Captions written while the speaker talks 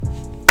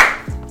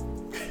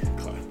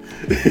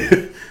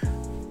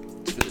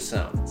It's for the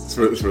sound. It's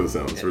for the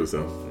sound. It's for the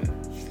sound. Yeah.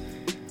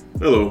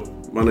 Hello,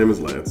 my name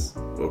is Lance.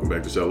 Welcome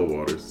back to Shallow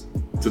Waters.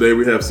 Today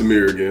we have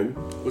Samir again.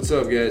 What's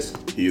up, guys?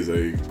 He is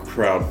a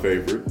crowd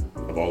favorite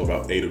of all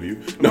about 8 of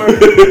you.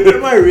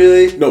 Am I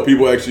really? No,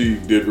 people actually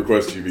did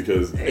request you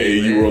because Hey,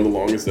 A, you man. were on the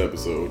longest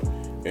episode,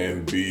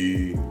 and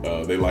B,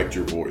 they liked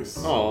your voice.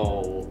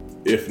 Oh.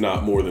 If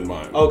not more than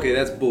mine. Okay,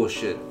 that's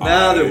bullshit.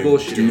 Now they're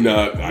bullshit. Do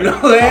not.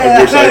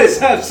 That is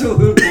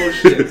absolute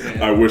bullshit,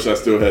 man. I wish I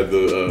still had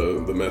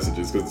the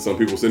messages because some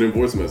people send in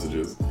voice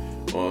messages.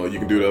 You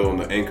can do that on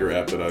the Anchor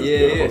app that I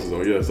posted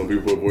on. Yeah, some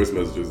people put voice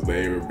messages.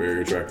 They were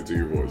very attracted to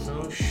your voice.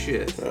 Oh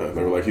shit.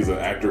 They were like, he's an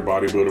actor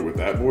bodybuilder with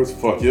that voice.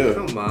 Fuck yeah.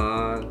 Come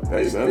on.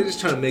 Hey, man. They're just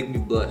trying to make me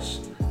blush.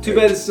 Too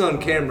bad this is on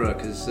camera,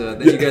 because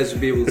then you guys would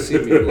be able to see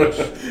me blush.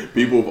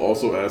 People have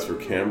also asked for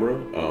camera.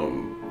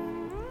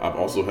 I've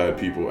also had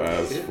people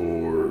ask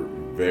for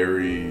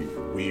very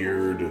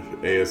weird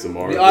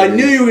ASMR. I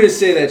knew you were gonna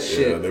say that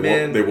shit, they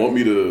man. they want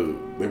me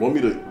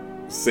to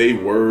say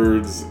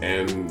words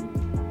and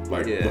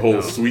the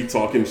whole sweet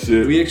talking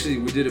shit. We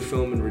did a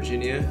film in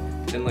Virginia,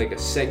 and like a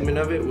segment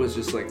of it was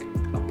just like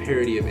a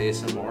parody of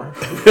ASMR.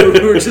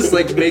 We were just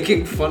like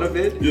making fun of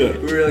it. Yeah.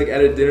 We were like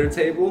at a dinner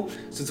table.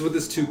 So it's with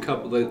this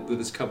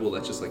couple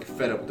that's just like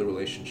fed up with the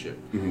relationship.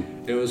 Mm-hmm.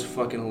 And it was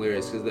fucking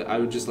hilarious because I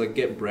would just like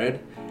get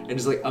bread and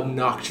just like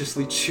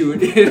obnoxiously chew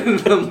it in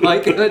the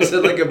mic, and I just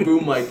had like a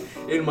boom mic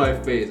in my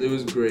face. It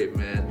was great,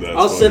 man.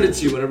 I'll send it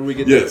to you whenever we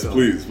get Yes, that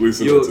film. please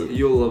send it to me.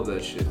 You'll love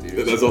that shit,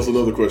 dude. That's also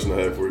another question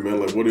I have for you, man.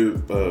 Like, what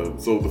is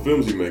so the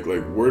films you make?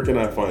 Like, where can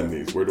I find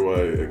these? Where do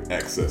I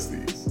access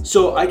these?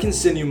 So I can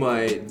send you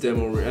my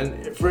demo,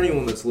 and for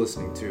anyone that's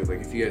listening too, like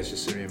if you guys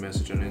just send me a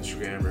message on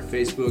Instagram or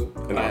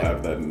Facebook, And I'll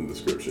have that in the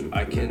description.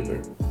 I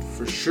can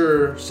for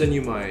sure send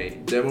you my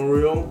demo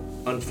reel.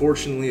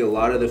 Unfortunately, a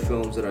lot of the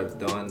films that I've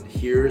done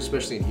here,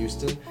 especially in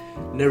Houston,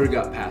 never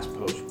got past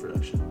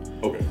post-production.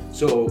 Okay.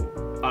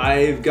 So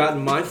I've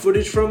gotten my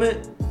footage from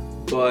it,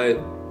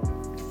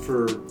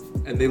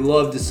 and they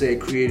love to say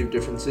creative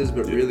differences,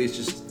 but really it's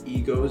just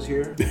egos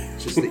here.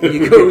 It's just the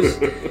egos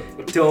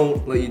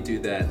don't let you do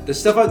that. The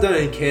stuff I've done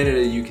in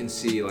Canada, you can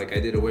see. Like I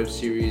did a web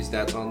series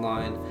that's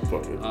online.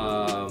 Fuck it.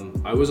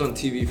 I was on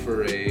TV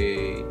for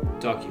a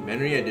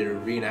documentary. I did a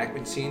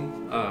reenactment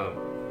scene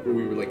where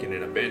we were like in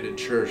an abandoned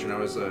church, and I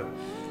was a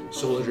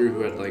soldier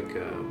who had like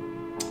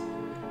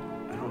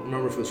I don't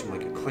remember if it was from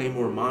like a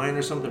Claymore mine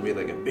or something. We had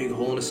like a big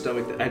hole in his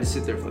stomach that I had to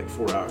sit there for like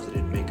 4 hours. I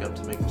didn't make up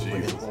to make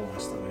like a hole in my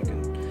stomach,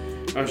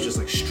 and I was just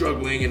like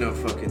struggling in a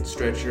fucking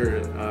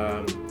stretcher.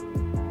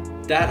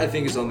 That I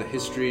think is on the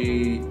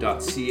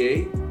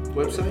history.ca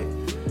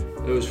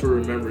website. It was for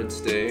Remembrance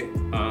Day.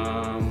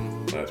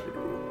 That's pretty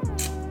cool.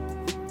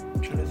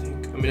 I'm trying to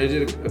think. I mean, I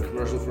did a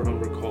commercial for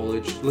Humber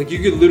College. Like, you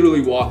could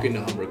literally walk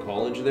into Humber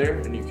College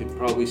there, and you could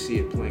probably see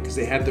it playing, because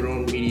they have their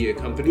own media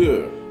company.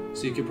 Yeah.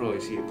 So you could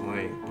probably see it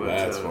playing. But,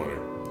 That's funny.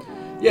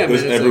 Yeah, if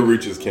man. this ever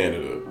reaches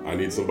Canada, I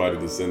need somebody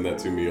to send that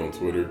to me on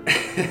Twitter.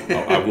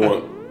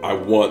 I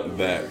want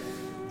that.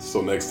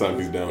 So next time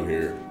he's down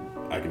here,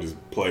 I can just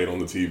play it on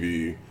the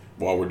TV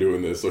while we're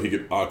doing this, so he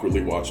could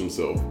awkwardly watch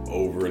himself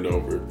over and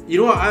over. You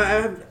know what? I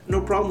have no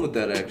problem with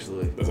that,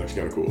 actually. That's actually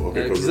kind of cool.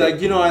 Okay, because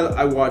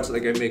I watch,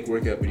 like, I make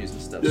workout videos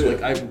and stuff. Yeah. So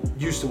like, I'm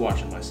used to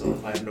watching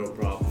myself. I have no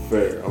problem.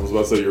 Fair. I was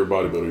about to say you're a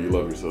bodybuilder. You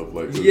love yourself,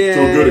 like to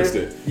a good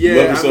extent. Yeah, You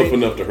love yourself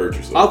enough to hurt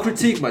yourself. I'll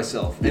critique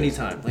myself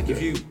anytime. Like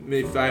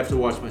if I have to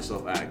watch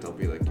myself act, I'll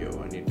be like, yo,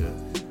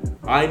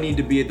 I need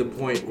to be at the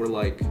point where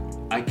like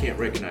I can't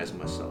recognize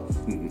myself.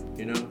 Mm-hmm.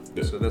 You know?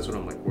 Yeah. So that's what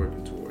I'm like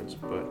working towards.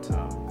 But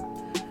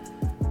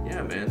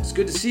yeah, man, it's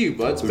good to see you,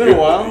 bud. It's been a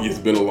while. It's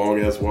been a long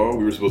ass while.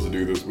 We were supposed to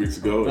do this weeks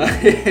ago.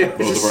 And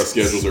both of our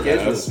schedules are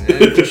ass.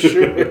 Man, for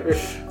sure.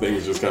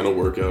 Things just kind of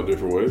work out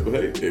different ways. But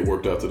hey, it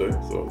worked out today.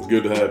 So it's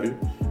good to have you.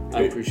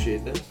 I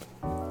appreciate that.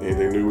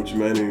 Anything new with you,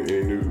 man?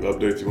 Any new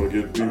updates you want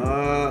to give people?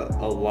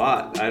 A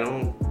lot. I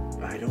don't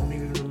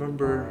even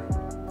remember.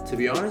 To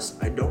be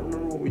honest, I don't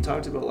remember what we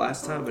talked about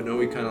last time. I know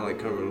we kind of like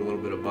covered a little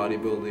bit of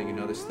bodybuilding and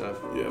other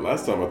stuff. Yeah,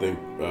 last time I think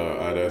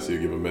I'd asked you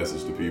to give a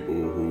message to people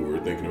who were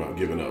thinking about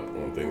giving up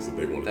on things that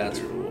they wanted to do. That's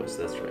what it was.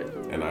 That's right.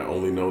 And I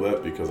only know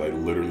that because I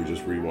literally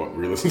just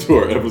re-listened to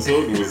our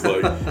episode and was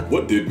like,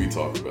 what did we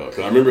talk about?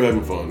 Because I remember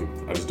having fun.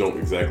 I just don't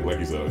exactly, like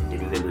you said, I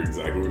didn't remember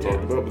exactly what we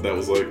talked about, but that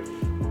was like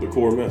the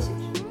core message.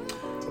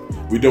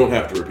 So we don't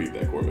have to repeat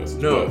that core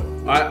message. No,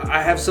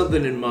 I have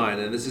something in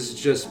mind, and this is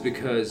just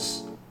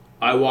because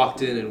I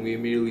walked in and we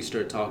immediately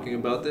started talking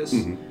about this.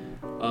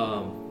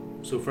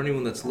 Mm-hmm. So for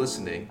anyone that's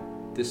listening,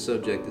 this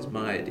subject is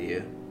my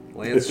idea.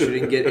 Lance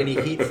shouldn't get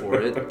any heat for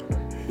it.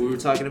 We were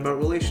talking about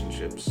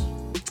relationships.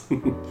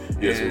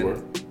 Yes, and we were.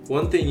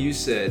 One thing you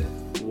said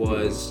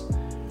was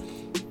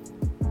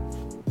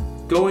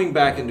going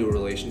back into a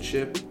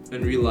relationship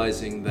and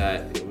realizing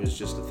that it was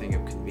just a thing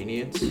of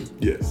convenience.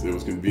 Yes, it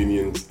was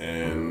convenience,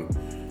 and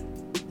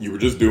you were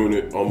just doing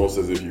it almost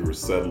as if you were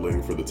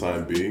settling for the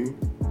time being.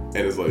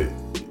 And it's like,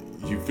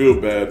 you feel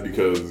bad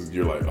because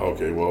you're like,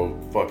 okay, well,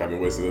 fuck, I've been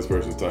wasting this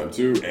person's time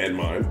too, and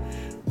mine.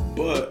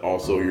 But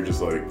also, you're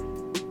just like,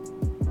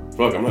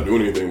 fuck, I'm not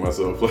doing anything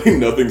myself. Like,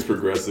 nothing's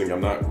progressing.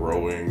 I'm not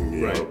growing,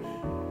 you know.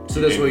 So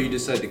that's why you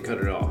decide to cut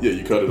it off. Yeah,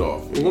 you cut it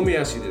off. Well, let me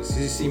ask you this.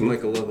 You seem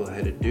like a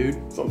level-headed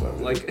dude.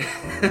 Sometimes. Like,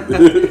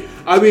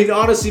 I mean,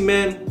 honestly,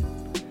 man,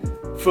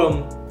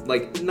 from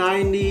like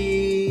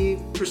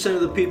 90%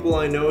 of the people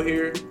I know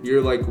here,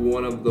 you're like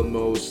one of the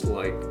most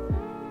like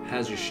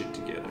has your shit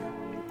together.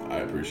 I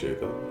appreciate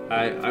that.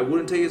 I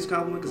wouldn't take it as a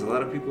compliment because a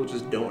lot of people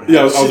just don't have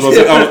I was about to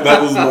say,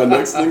 that was my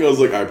next thing. I was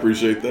like, I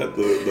appreciate that.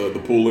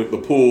 The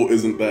pool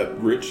isn't that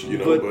rich, you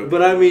know.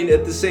 But I mean,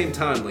 at the same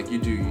time, like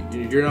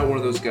you're not one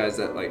of those guys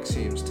that like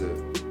seems to,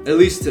 at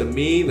least to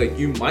me, like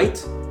you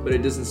might, but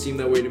it doesn't seem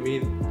that way to me.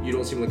 You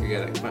don't seem like a guy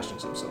that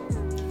questions himself.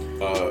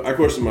 I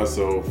question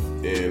myself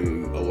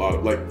in a lot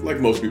of, like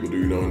most people do,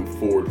 you know, in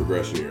forward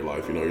progression in your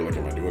life. You know, you're like,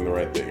 am I doing the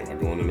right thing? Am I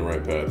going in the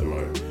right path? Am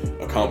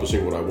I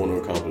accomplishing what I want to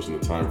accomplish in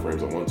the time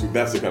frames I want to?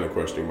 That's the kind of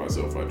questioning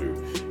myself I do.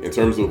 In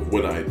terms of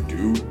when I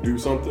do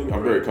something,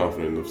 I'm very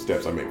confident in the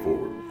steps I make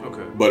forward.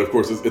 Okay. But of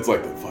course, it's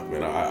like, fuck,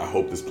 man, I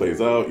hope this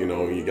plays out. You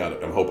know,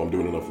 I hope I'm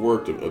doing enough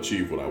work to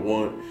achieve what I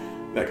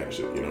want. That kind of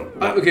shit, you know.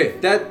 Okay,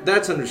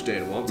 that's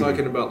understandable. I'm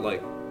talking about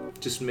like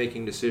just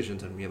making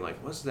decisions and being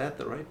like, was that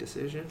the right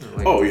decision? Or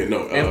like, oh yeah,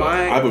 no. Am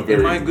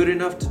I good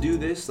enough to do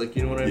this? Like,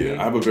 you know what I mean? Yeah,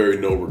 I have a very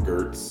no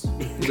regrets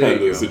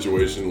kind of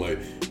situation. Like,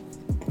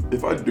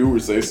 if I do or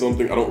say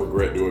something, I don't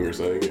regret doing or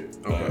saying it.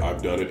 Okay.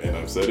 I've done it and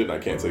I've said it and I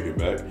can't take it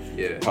back.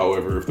 Yeah.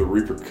 However, if the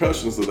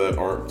repercussions of that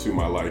aren't to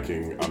my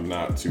liking, I'm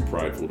not too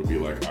prideful to be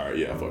like, all right,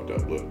 yeah, I fucked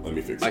up. Let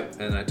me fix it.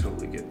 And I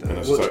totally get that. And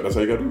that's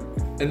how you gotta do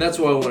it. And that's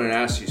why I wanted to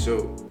ask you.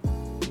 So,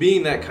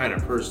 being that kind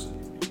of person,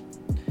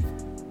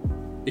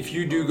 if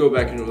you do go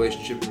back in a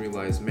relationship and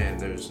realize, man,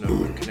 there's no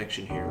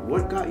connection here,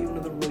 what got you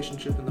into the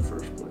relationship in the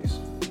first place?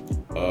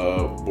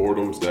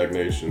 Boredom,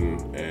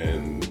 stagnation,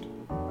 and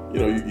you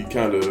know, you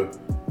kind of,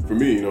 for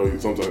me, you know,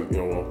 sometimes,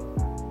 you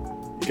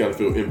know, you kind of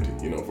feel empty,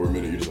 you know, for a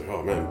minute. You're just like,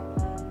 oh man,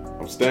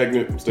 I'm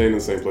stagnant, I'm staying in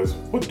the same place.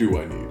 What do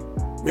I need?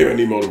 Maybe I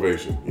need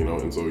motivation, you know.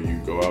 And so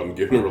you go out and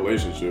get in a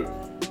relationship,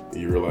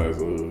 and you realize,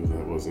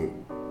 that wasn't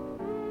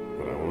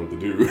what I wanted to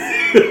do.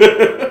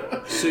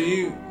 So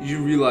you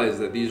realize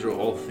that these are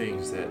all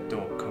things that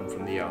don't come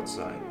from the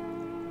outside.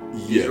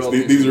 Yes,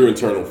 these are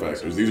internal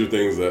factors. These are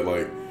things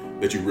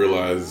that you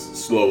realize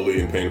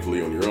slowly and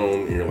painfully on your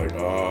own, and you're like,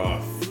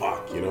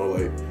 fuck, you know,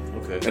 like.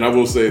 Okay. And I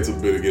will say it's a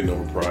bit of getting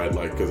over pride,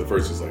 like, because at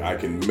first it's like, I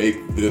can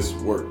make this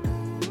work,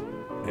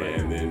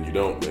 and then you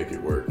don't make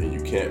it work, and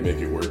you can't make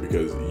it work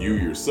because you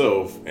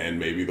yourself and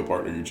maybe the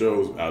partner you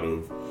chose out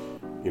of,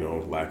 you know,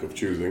 lack of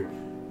choosing,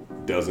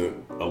 doesn't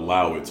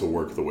allow it to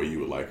work the way you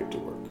would like it to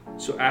work.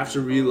 So after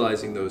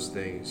realizing those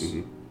things,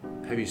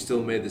 have you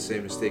still made the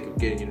same mistake of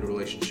getting into a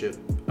relationship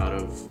out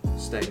of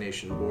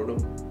stagnation and boredom?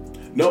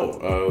 No,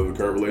 the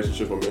current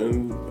relationship I'm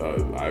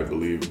in, I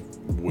believe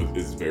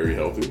is very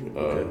healthy.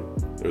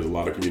 There's a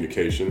lot of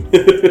communication,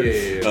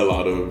 a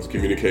lot of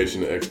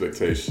communication and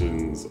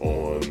expectations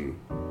on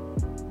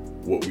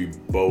what we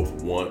both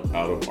want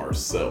out of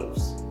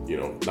ourselves, you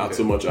know, not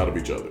so much out of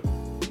each other.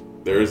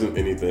 There isn't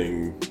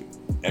anything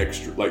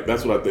extra, like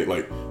that's what I think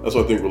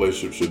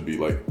relationships should be.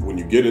 Like, when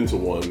you get into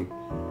one,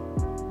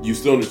 you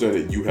still understand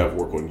that you have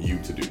work on you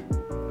to do.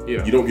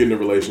 Yeah. You don't get in a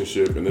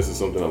relationship, and this is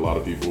something a lot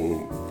of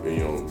people, you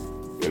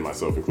know, and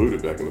myself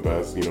included back in the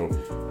past, you know,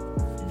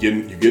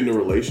 you get in a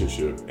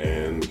relationship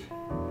and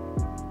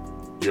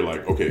you're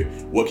like, okay,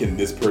 what can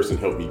this person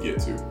help me get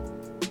to?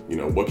 You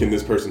know, what can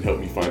this person help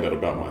me find out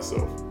about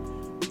myself?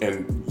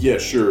 And yeah,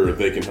 sure,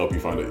 they can help you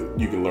find it.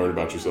 You can learn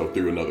about yourself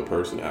through another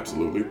person,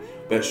 absolutely.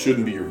 That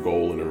shouldn't be your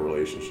goal in a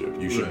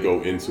relationship. You should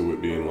go into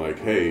it being like,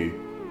 hey,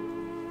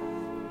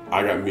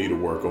 I got me to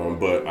work on,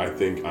 but I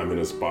think I'm in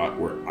a spot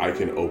where I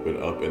can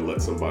open up and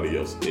let somebody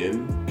else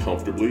in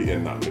comfortably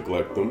and not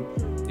neglect them.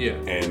 Yeah.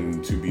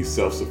 And to be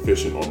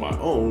self-sufficient on my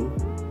own,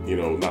 you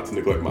know, not to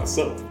neglect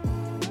myself.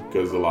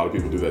 Because a lot of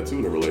people do that too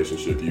in a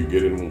relationship. You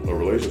get in a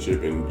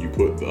relationship and you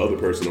put the other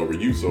person over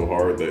you so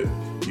hard that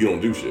you don't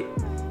do shit.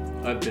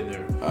 I've been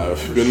there.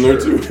 I've been there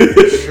too.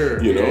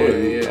 Sure. You know,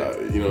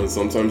 you know,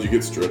 sometimes you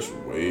get stretched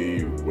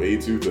way, way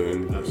too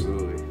thin.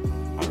 Absolutely.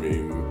 I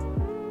mean,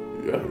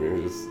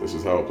 it's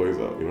just how it plays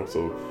out, you know.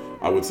 So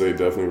I would say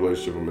definitely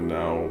relationship I'm in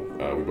now.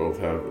 We both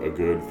have a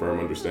good, firm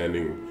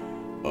understanding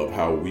of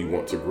how we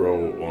want to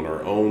grow on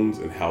our own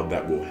and how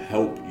that will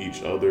help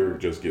each other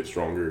just get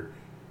stronger.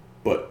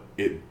 But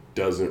it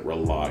doesn't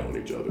rely on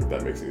each other, if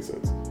that makes any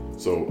sense.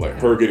 So like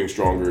her getting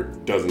stronger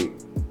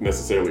doesn't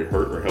necessarily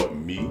hurt or help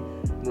me.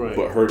 Right.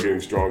 But her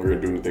getting stronger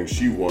and doing the things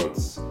she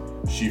wants,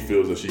 she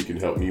feels that she can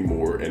help me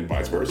more, and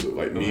vice versa.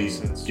 Like me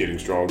getting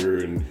stronger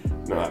and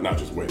not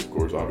just weight, of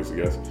course, obviously,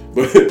 yes,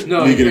 but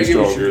me getting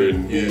stronger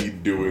and me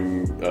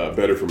doing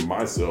better for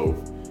myself.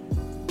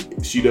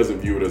 She doesn't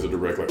view it as a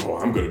direct like, oh,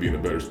 I'm going to be in a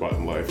better spot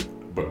in life,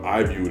 but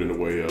I view it in a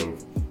way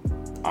of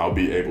I'll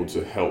be able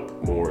to help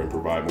more and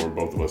provide more.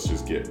 Both of us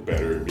just get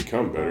better and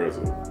become better as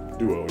a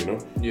duo, you know?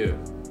 Yeah.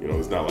 You know,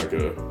 it's not like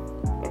a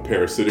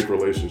parasitic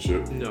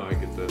relationship. No, I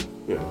get that.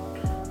 Yeah.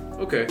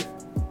 Okay.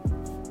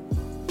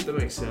 That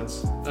makes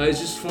sense. It's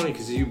just funny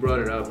because you brought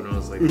it up and I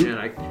was like, man,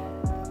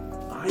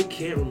 I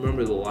can't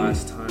remember the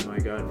last time I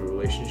got into a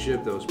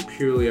relationship that was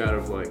purely out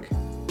of like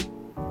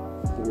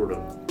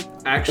boredom.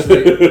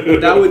 Actually,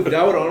 that would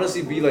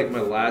honestly be like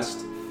my last,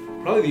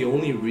 probably the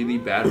only really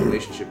bad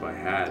relationship I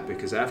had,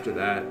 because after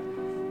that,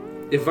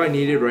 if I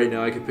needed right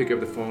now, I could pick up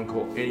the phone and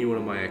call any one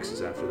of my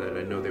exes after that.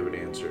 I know they would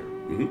answer.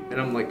 Mm-hmm.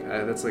 And I'm like,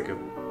 that's like a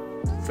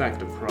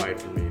fact of pride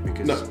for me,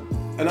 because... No,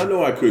 and I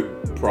know I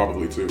could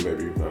probably too,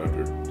 maybe not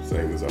after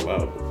saying this out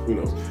loud, but who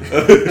knows.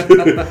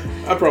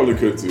 I probably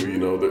could too, you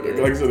know.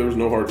 Like I said, there was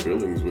no hard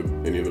feelings with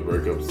any of the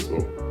breakups. So,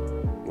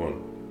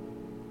 one.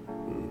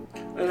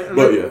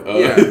 But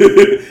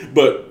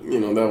but, you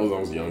know, I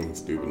was young and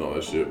stupid and all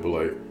that shit, but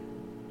like,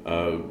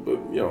 but,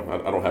 you know,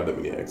 I don't have that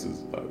many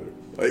exes either.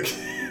 Like,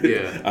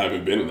 I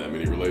haven't been in that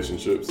many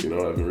relationships, you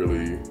know. I haven't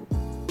really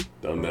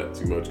done that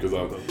too much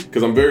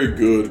because I'm very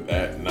good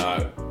at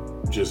not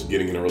just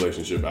getting in a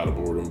relationship out of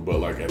boredom,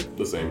 but like at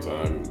the same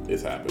time,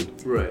 it's happened.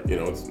 Right. You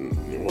know,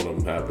 one of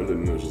them happened,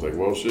 and it's just like,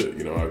 well, shit,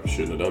 you know, I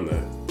shouldn't have done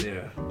that.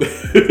 Yeah.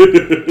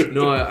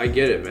 No, I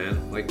get it,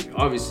 man. Like,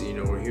 obviously, you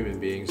know, we're human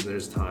beings, and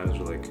there's times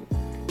where like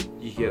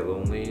you get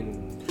lonely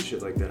and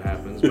shit like that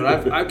happens. But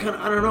I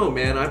don't know,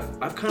 man.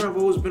 I've kind of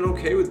always been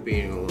okay with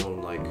being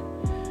alone. Like,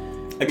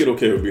 I get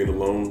okay with being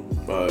alone.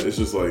 It's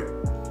just like,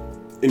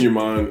 in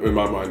my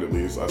mind at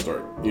least,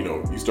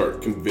 you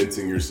start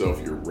convincing yourself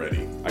you're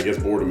ready. I guess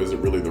boredom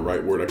isn't really the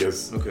right word. I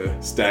guess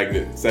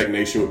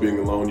stagnation with being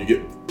alone.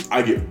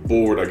 I get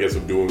bored, I guess,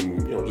 of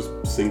doing, you know, just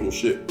single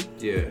shit.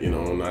 Yeah. You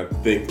know, and I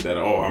think that,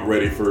 I'm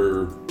ready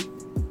for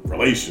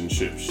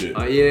relationship shit.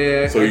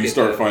 Yeah. So you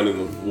start finding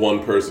the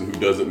one person who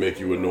doesn't make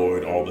you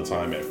annoyed all the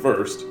time at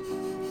first.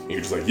 And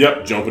you're just like,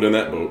 yep, jumping in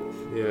that boat.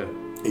 Yeah.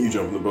 And you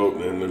jump in the boat,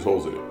 and then there's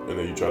holes in it. And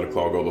then you try to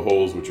clog all the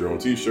holes with your own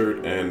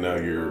t-shirt, and now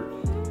you're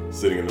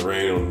sitting in the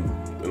rain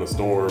in a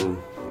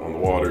storm on the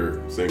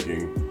water,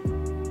 sinking,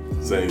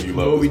 saying you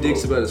love Moby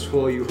Dick's about to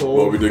swallow you whole.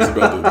 Moby Dick's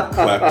about to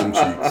clap them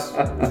cheeks.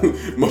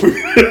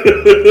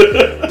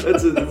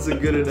 That's a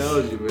good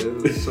analogy, man.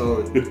 That's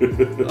solid.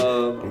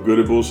 I'm good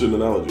at bullshit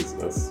analogies.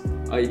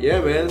 Yeah,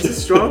 man. It's a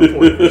strong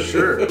point for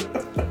sure.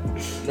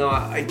 No,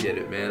 I get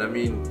it, man. I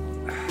mean,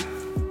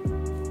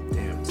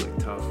 damn, it's like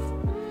tough.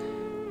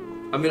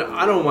 I mean,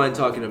 I don't mind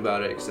talking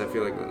about it because I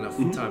feel like enough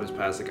time has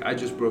passed. Like, I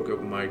just broke up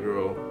with my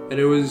girl, and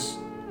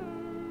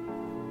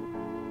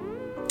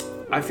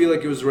I feel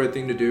like it was the right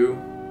thing to do.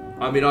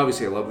 I mean,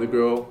 obviously, I love the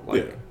girl.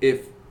 Like,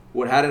 if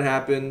what hadn't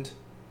happened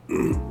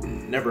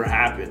never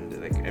happened,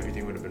 like,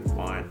 everything would have been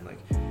fine. Like,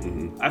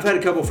 I've had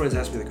a couple friends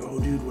ask me, like, "Oh,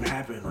 dude, what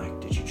happened?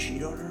 Like, did you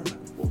cheat on her?"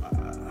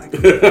 I'm like,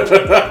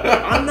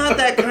 well, I'm not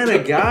that kind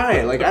of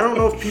guy. Like, I don't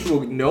know if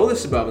people know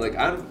this about me. Like,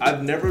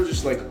 I've never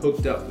just like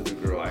hooked up with a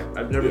girl.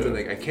 I've never been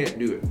like, I can't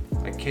do it.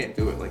 I can't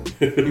do it. Like,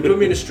 you put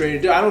me in a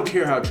stranger. I don't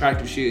care how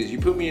attractive she is. You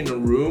put me in a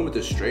room with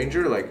a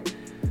stranger, like,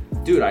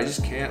 dude, I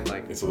just can't.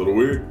 Like, it's a little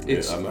weird.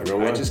 I'm not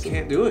gonna lie. I just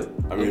can't do it.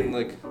 I mean,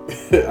 like,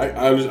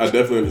 I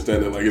definitely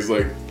understand that. Like, it's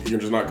like you're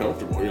just not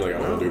comfortable. You're like, I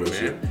don't do this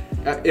shit.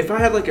 If I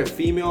had like a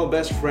female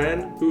best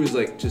friend who was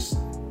like just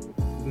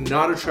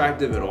not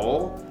attractive at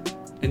all,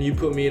 and you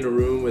put me in a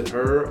room with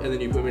her, and then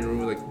you put me in a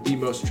room with like the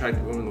most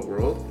attractive woman in the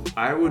world,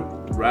 I would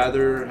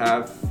rather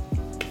have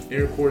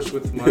intercourse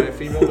with my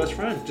female best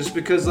friend, just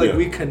because like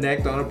we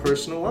connect on a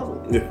personal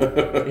level.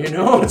 Yeah. You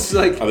know, it's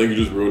like, I think you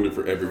just ruined it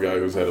for every guy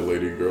who's had a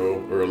lady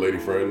girl or a lady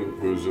friend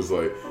who's just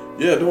like,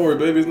 yeah, don't worry,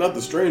 baby, it's not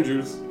the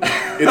strangers.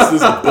 It's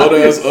this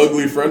butt-ass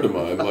ugly friend of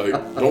mine. Like,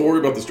 don't worry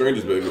about the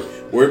strangers, baby.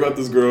 Worry about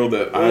this girl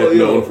that I've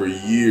known for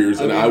years,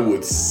 and I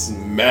would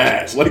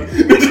smash. Like,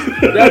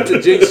 not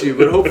to jinx you,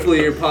 but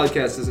hopefully your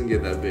podcast doesn't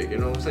get that big. You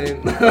know what I'm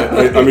saying?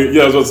 I mean,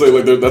 yeah, I was about to say,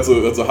 like,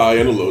 that's a high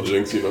and a low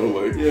jinx. You know,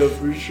 like, yeah,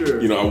 for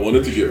sure. You know, I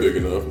wanted to get big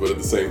enough, but at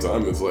the same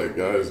time, it's like,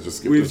 guys, just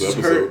skip this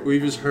episode.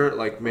 We've just hurt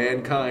like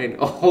mankind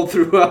all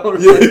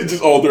throughout. Yeah,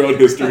 just all throughout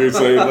history,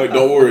 saying like,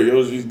 don't worry,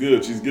 yo, she's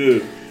good, she's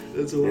good.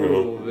 That's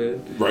horrible,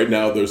 man. Right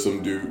now, there's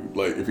some dude,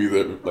 like, if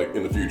either, like,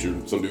 in the future,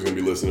 some dude's gonna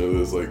be listening to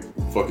this, like,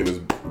 fucking his,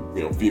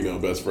 you know, female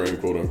best friend,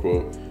 quote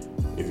unquote.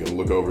 He's gonna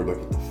look over, like,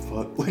 what the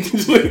fuck?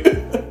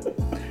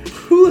 Like,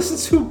 who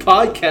listens to a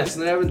podcast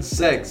and they're having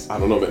sex? I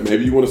don't know, man.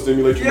 Maybe you want to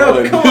stimulate your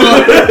mind. Come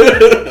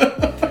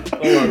on.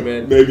 Hold on,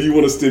 man. Maybe you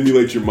want to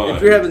stimulate your mind.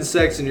 If you're having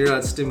sex and you're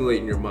not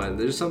stimulating your mind,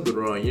 there's something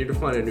wrong. You need to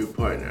find a new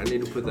partner. I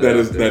need to put that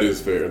out there. That is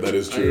fair. That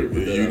is true.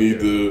 You need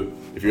to,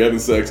 if you're having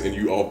sex and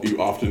you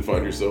often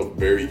find yourself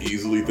very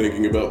easily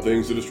thinking about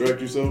things to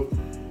distract yourself,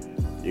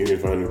 you need to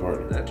find a new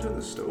partner. Did I turn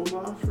the stove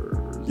off?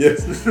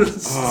 Yes.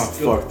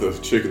 Fuck, the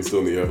chicken's still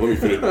in the oven.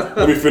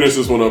 Let me finish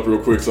this one up real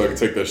quick so I can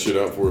take that shit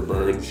out before it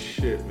burns.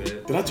 Shit, man.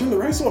 Did I turn the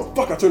rice on?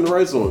 Fuck, I turned the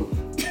rice on.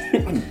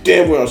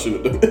 Damn well I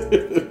shouldn't have done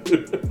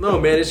it. No,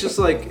 man, it's just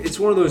like, it's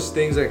one of those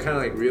things I kind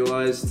of like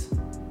realized.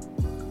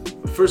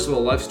 First of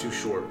all, life's too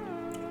short.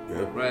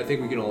 Yeah. Right? I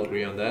think we can all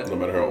agree on that. No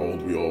matter how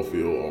old we all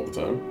feel all the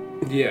time.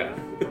 Yeah.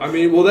 I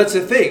mean, well, that's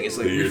the thing. It's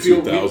like the year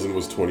 2000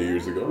 was 20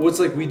 years ago. Well, it's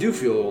like we do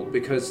feel old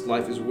because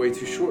life is way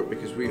too short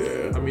because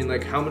I mean,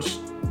 like, how much...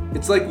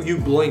 It's like you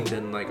blinked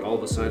and, like, all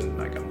of a sudden,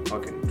 like, I'm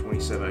fucking 27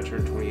 27. I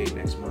turn 28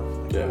 next month.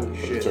 Like, Yeah, holy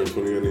I shit. turned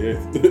 20 on the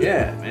 8th.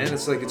 Yeah, man,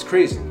 it's like, it's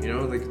crazy, you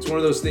know? Like, it's one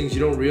of those things you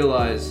don't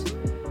realize,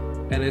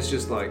 and it's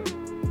just like,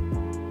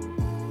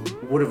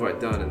 what have I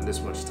done in this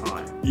much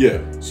time? Yeah.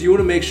 So you want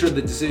to make sure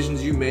the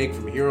decisions you make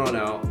from here on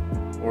out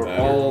are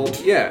Matter. all,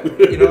 yeah,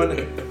 you know,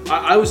 and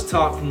I was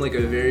taught from like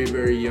a very,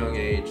 very young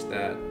age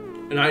that,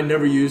 and I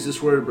never use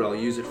this word, but I'll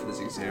use it for this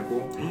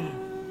example,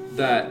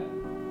 that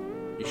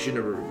you should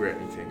never regret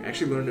anything. I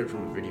actually learned it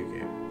from a video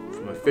game,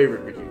 from my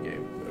favorite video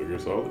game. Metal Gear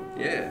Solid?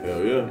 Yeah.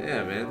 Hell yeah.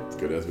 Yeah, man. It's a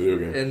good ass video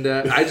game. And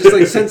I just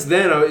like, since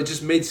then, it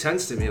just made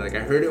sense to me. Like, I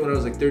heard it when I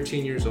was like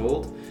 13 years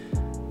old.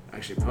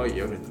 Actually, probably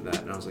younger than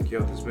that. And I was like,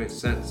 yo, this makes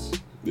sense.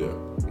 Yeah.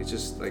 It's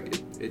just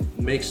like, it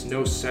makes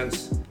no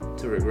sense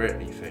to regret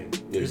anything.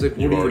 Yeah, It's like,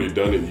 you've what do already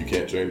done it, you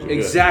can't change it.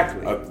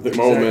 Exactly. Yeah. I think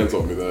my old man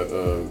told me that,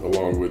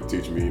 along with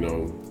teaching me, you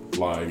know,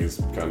 lying is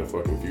kind of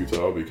fucking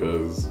futile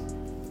because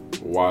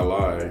why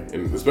lie?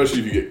 And especially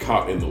if you get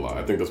caught in the lie.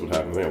 I think that's what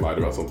happened. I think I lied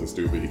about something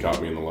stupid. He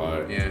caught me in the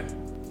lie. Yeah.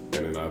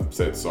 And then I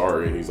said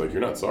sorry. And he's like,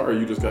 you're not sorry.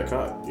 You just got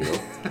caught, you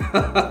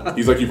know?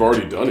 He's like, you've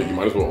already done it. You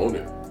might as well own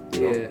it,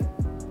 you know? Yeah.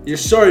 You're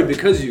sorry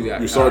because you got caught.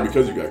 You're sorry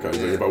because you got caught.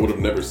 He's Yeah. like, if I would have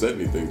never said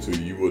anything to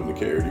you, you wouldn't have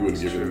cared. You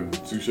wouldn't have given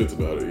two shits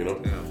about it, you know?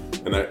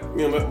 Yeah. And that,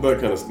 you know, that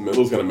kind of,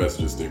 those kind of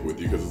messages stick with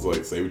you because it's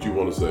like, say what you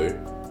want to say,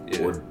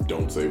 Yeah. or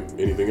don't say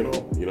anything at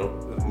all. You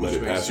know, let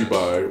it makes pass you sense.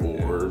 by,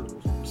 or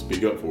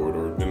speak up for it,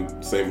 or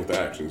and same with the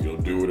actions. You know,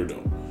 do it or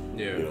don't.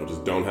 Yeah. You know,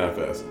 just don't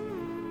half-ass it.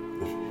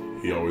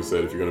 He always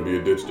said, if you're gonna be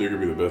a ditch digger,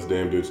 be the best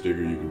damn ditch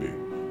digger you can be.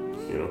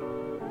 You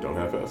know, don't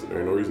half-ass it. There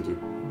ain't no reason to.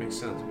 Makes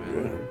sense,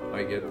 man. Yeah.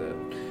 I get that.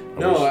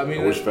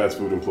 I wish fast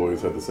food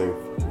employees had the same.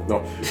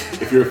 No,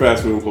 if you're a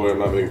fast food employee, I'm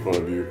not making fun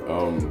of you.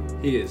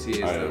 He is.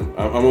 I am.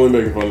 I'm only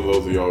making fun of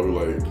those of y'all who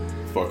like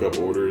fuck up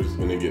orders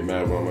and then get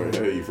mad when I'm like,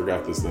 hey, you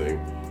forgot this thing,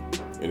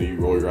 and then you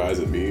roll your eyes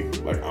at me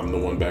like I'm the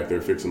one back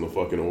there fixing the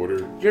fucking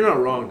order. You're not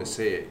wrong to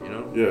say it, you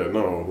know? Yeah,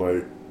 no,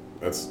 like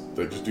that's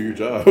like just do your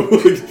job.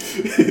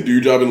 Do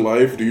your job in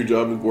life. Do your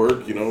job at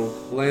work. You know.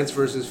 Lance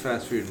versus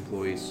fast food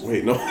employees.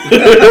 Wait, no.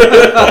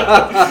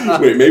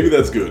 Wait, maybe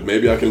that's good.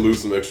 Maybe I can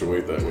lose some extra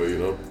weight that way. You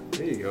know.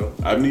 There you go.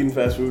 I've been eating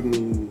fast food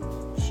in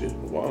shit a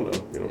while now.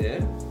 You know. Yeah.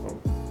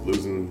 I'm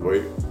losing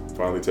weight.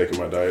 Finally taking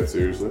my diet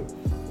seriously.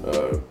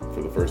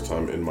 For the first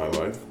time in my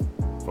life.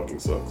 Fucking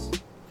sucks.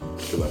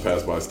 Because I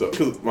pass by stuff.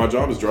 Because my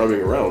job is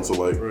driving around, so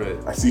like Right.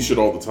 I see shit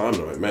all the time.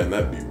 And I'm like, man,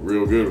 that'd be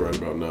real good right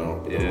about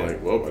now. And Yeah. I'm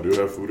like, well, I do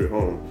have food at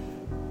home.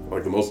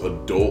 Like the most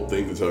adult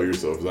thing to tell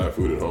yourself is I have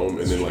food at home,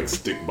 and then like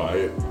stick by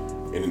it,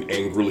 and then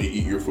angrily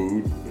eat your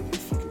food.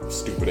 Fucking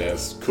stupid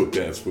ass cooked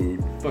ass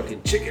food.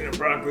 Fucking chicken and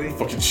broccoli.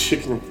 Fucking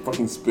chicken and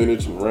fucking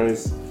spinach and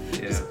rice.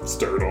 Yeah. Just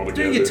stir it all Do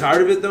together. you get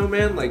tired of it though,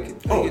 man? Like.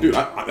 Oh, dude,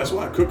 that's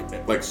why I cook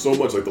like so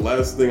much. Like the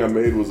last thing I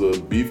made was a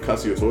beef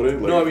cacciatore.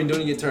 Like, No, I mean, don't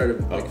you get tired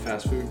of like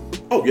fast food?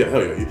 oh yeah,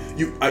 hell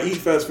yeah. I eat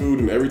fast food,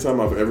 and every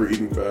time I've ever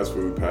eaten fast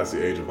food past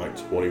the age of like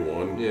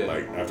 21, Yeah.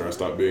 like after I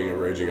stopped being a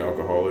raging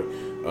alcoholic,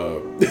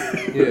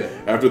 Yeah.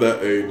 after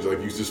that age,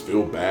 like you just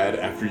feel bad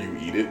after you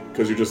eat it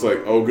because you're just like,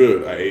 oh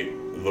good, I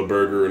ate the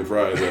burger and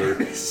fries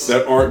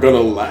that aren't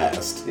gonna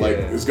last. Like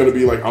Yeah. it's gonna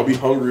be like I'll be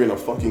hungry in a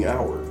fucking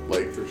hour.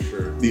 Like For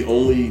sure.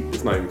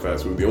 it's not even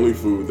fast food. The only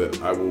food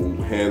that I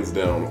will hands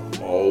down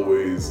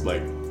always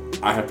like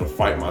I have to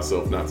fight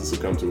myself not to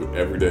succumb to it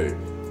every day.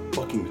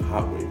 Fucking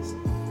hot wings.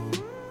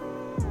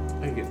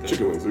 I get that.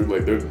 Chicken wings, dude.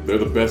 Like they're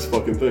the best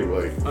fucking thing.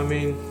 Like I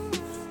mean,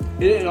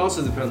 it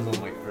also depends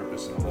on like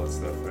purpose and all that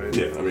stuff, right?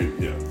 yeah, I mean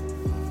yeah.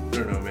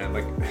 I don't know, man.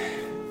 Like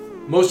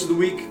most of the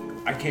week,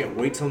 I can't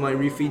wait till my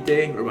refeed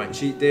day or my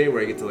cheat day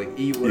where I get to like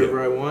eat whatever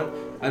Yeah. I want,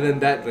 and then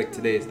that like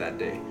today is that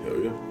day. Hell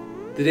yeah.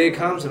 The day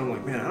comes and I'm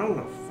like, man, I don't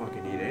want to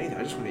fucking eat anything.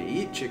 I just want to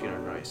eat chicken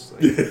and rice.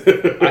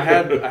 Like, I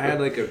had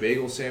like a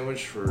bagel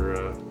sandwich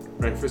for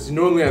breakfast.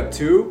 Normally I have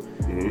two,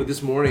 but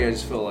this morning I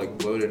just felt like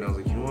bloated, and I was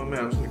like, you know what,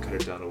 man, I'm just gonna cut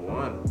it down to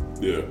one.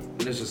 Yeah.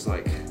 And it's just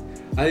like,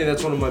 I think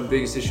that's one of my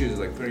biggest issues is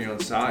like putting on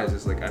size.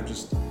 It's like I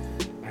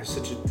have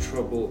such a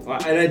trouble,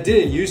 and I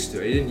didn't used to.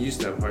 I didn't used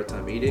to have a hard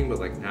time eating, but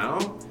like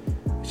now,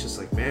 it's just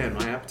like, man,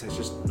 my appetite's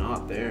just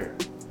not there.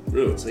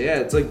 Really? So yeah,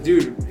 it's like,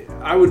 dude,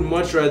 I would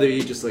much rather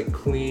eat just like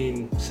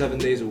clean 7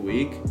 days a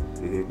week.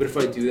 But if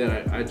I do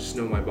that, I just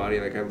know my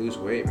body, like I lose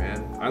weight,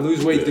 man. I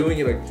lose weight doing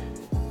it. Like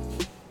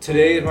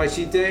today is my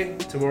cheat day.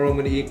 Tomorrow I'm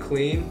gonna eat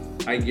clean.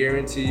 I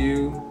guarantee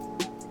you.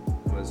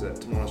 What is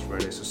that? Tomorrow's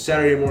Friday. So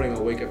Saturday morning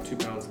I'll wake up 2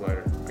 pounds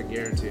lighter. I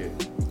guarantee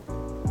it.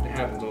 It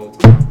happens all the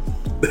time.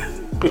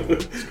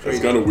 It's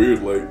kind of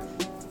weird. Like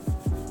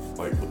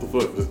what the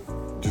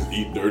fuck? Just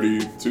eat dirty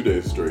 2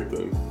 days straight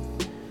then.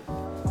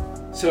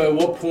 So at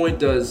what point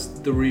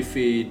does the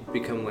refeed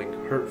become like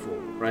hurtful,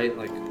 right?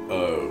 Like,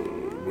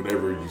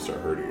 Whenever you start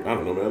hurting, I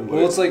don't know, man. Like,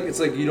 well, it's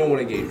like you don't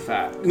want to gain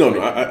fat. no, like,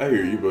 no, I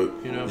hear you, but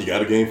You know? you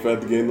gotta gain fat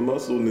to gain the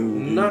muscle, and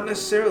then Not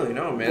necessarily,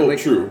 no, man. Oh, like,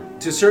 true.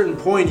 To a certain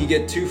point, you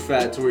get too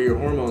fat to where your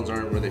hormones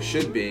aren't where they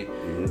should be.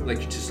 Like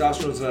your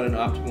testosterone's not at an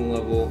optimal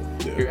level.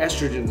 Yeah. Your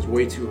estrogen is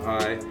way too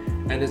high,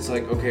 and it's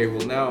like, okay,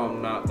 well now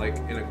I'm not like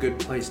in a good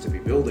place to be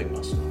building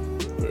muscle.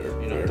 Fair,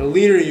 You know, fair. the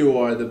leaner you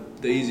are, the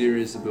easier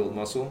it is to build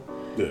muscle.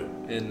 Yeah.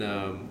 And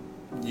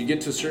you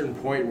get to a certain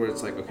point where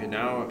it's like, okay,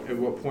 now at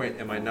what point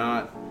am I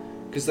not?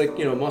 Because like,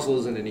 you know, muscle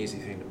isn't an easy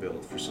thing to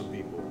build for some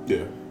people.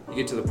 Yeah. You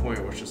get to the point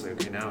where it's just like,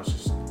 okay, now it's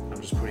just I'm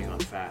just putting on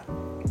fat.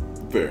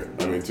 Fair.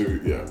 I mean,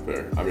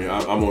 fair. I mean,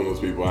 I'm one of those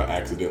people. I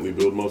accidentally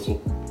build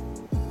muscle.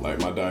 Like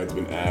my diet's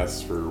been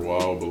ass for a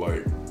while, but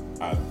like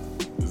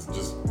it's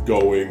just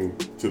going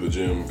to the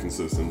gym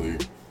consistently.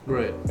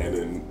 Right. And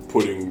then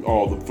putting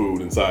all the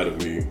food inside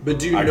of me. But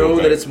do you know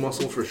that it's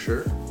muscle for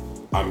sure?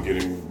 I'm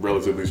getting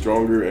relatively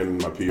stronger,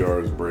 and my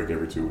PRs break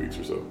every 2 weeks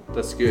or so.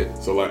 That's good.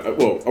 So like,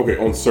 well, okay,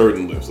 on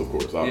certain lifts, of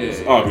course,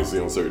 obviously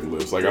on certain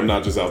lifts. Like I'm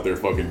not just out there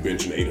fucking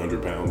benching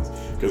 800 pounds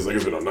because like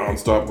it's been a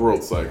non-stop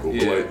growth cycle.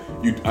 Yeah.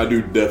 But like, I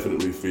do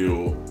definitely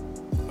feel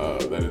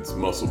that it's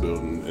muscle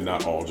building and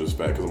not all just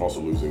fat because I'm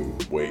also losing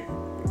weight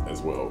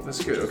as well.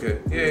 That's good. Okay.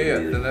 Yeah.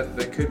 Then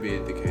that could be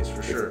the case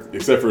for sure.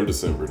 Except for in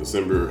December.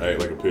 December, I ate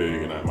like a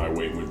pig, and my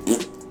weight went,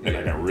 and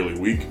I got really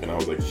weak, and I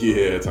was like,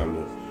 yeah, time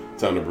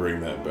to bring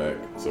that back.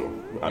 So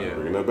I'm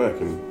bringing that back,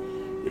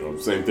 and you know,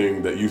 same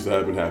thing that used to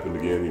happen happened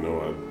again. You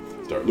know,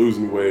 I start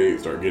losing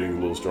weight, start getting a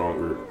little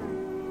stronger.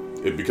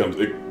 It becomes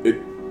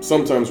it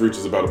sometimes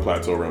reaches about a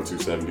plateau around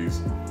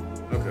 270s.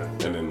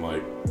 Okay. And then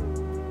like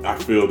I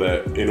feel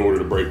that in order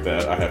to break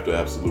that, I have to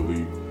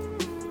absolutely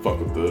fuck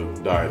with the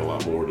diet a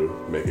lot more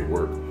to make it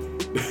work.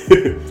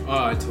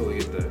 Oh, I totally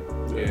get that.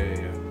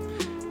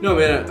 Yeah. No,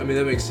 man. I mean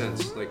that makes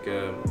sense. Like,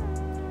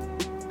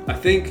 I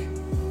think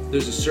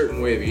there's a certain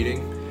way of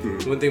eating.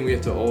 One thing we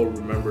have to all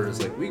remember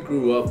is like we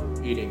grew up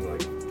eating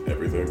like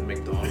everything,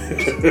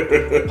 McDonald's,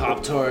 and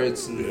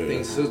Pop-Tarts and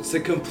things. So to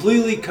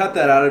completely cut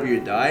that out of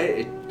your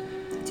diet,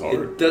 it's hard.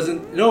 It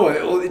doesn't. No,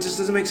 it just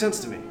doesn't make sense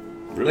to me.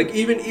 Really? Like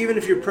even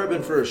if you're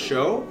prepping for a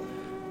show,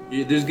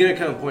 there's gonna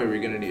come a point where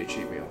you're gonna need a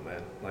cheat meal,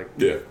 man. Like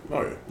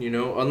you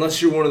know,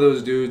 unless you're one of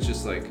those dudes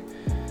just like.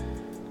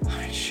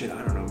 I mean, shit,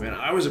 I don't know, man.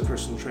 I was a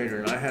personal trainer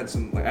and I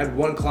had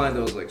one client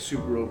that was like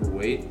super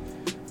overweight.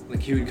 Like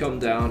he would come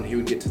down, he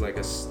would get to like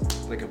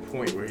a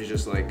point where he's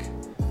just like,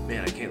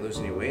 man, I can't lose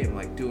any weight. I'm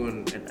like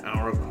doing an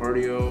hour of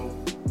cardio.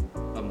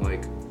 I'm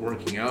like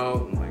working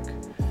out. I'm like,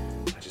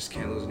 I just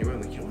can't lose any weight.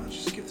 I'm like, you know what?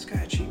 Just give this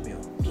guy a cheat meal.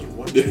 Just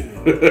one cheat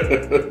meal.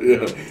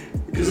 Yeah.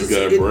 Because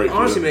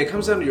honestly, man, it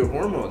comes down to your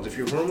hormones. If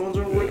your hormones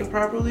aren't working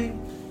properly,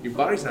 your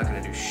body's not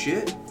gonna do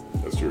shit.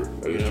 That's true.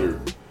 That is true.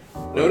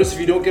 Notice if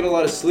you don't get a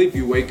lot of sleep,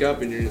 you wake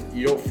up and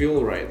you don't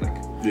feel right. Like.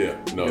 Yeah,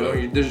 no.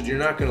 You're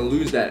not going to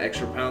lose that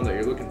extra pound that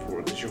you're looking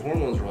for because your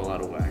hormones are all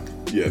out of whack.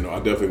 Yeah, no, I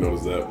definitely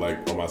noticed that.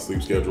 Like on my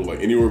sleep schedule, like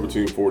anywhere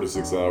between 4 to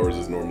 6 hours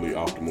is normally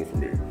optimal for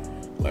me.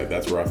 Like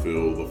that's where I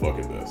feel the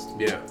fucking best.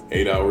 Yeah.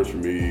 8 hours for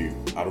me,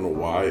 I don't know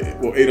why.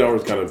 Well, 8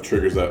 hours kind of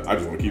triggers that. I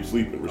just want to keep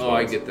sleeping. Response. Oh,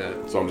 I get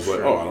that. So I'm just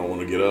like, I don't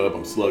want to get up.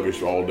 I'm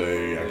sluggish all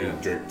day. I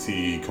can drink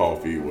tea,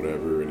 coffee,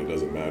 whatever, and it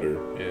doesn't matter.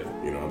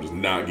 Yeah. You know, I'm just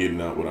not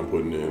getting out what I'm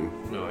putting in.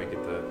 No, I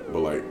get that. But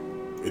like,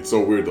 it's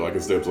so weird that I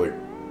can stay up to like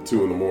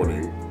 2 in the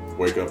morning.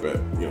 Wake up at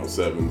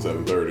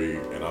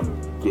 7:30 and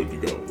I'm good to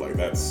go. Like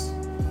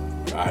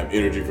I have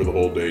energy for the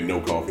whole day, no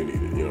coffee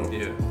needed, you know.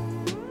 Yeah,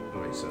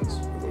 that makes sense.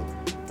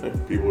 Hey,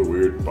 people are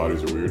weird,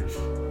 bodies are weird.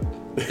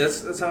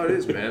 That's how it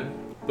is, man.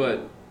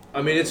 But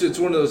I mean, it's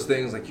one of those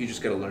things like you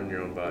just gotta learn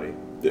your own body.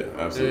 Yeah,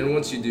 absolutely. And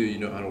once you do, you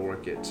know how to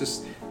work it. It's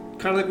just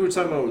kind of like we were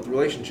talking about with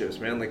relationships,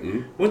 man. Like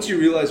once you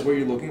realize what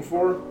you're looking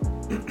for,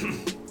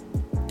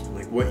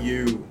 like what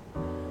you,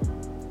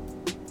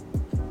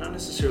 not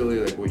necessarily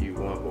like what you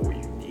want, but what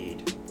you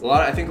need.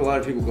 I think a lot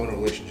of people go into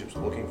relationships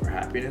looking for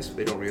happiness, but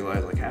they don't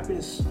realize like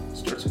happiness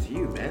starts with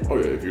you, man. Oh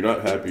yeah, if you're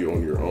not happy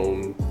on your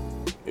own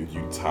and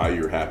you tie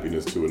your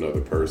happiness to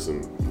another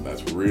person,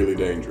 that's really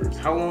dangerous.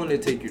 How long did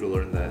it take you to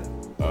learn that?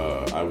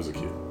 I was a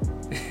kid.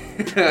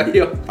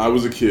 I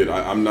was a kid.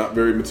 I'm not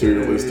very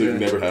materialistic,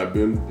 never have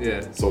been.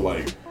 Yeah. So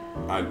like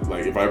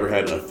if I ever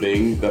had a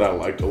thing that I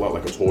liked a lot,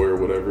 like a toy or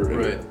whatever,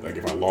 and like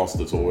if I lost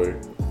the toy,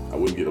 I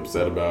wouldn't get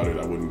upset about it.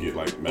 I wouldn't get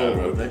like mad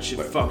about it. That shit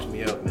fucked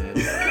me up, man.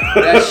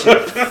 That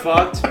shit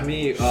fucked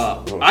me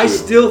up. Oh, I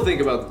still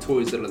think about the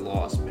toys that I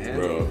lost, man.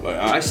 Bro, like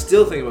I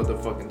still think about the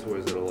fucking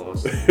toys that I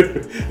lost.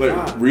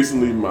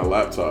 Recently, my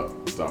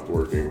laptop stopped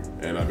working,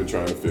 and I've been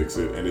trying to fix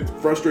it, and it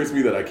frustrates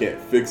me that I can't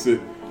fix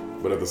it.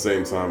 But at the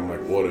same time, I'm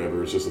like,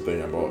 whatever. It's just a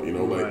thing I bought, you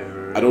know. Like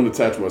Right. I don't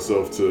attach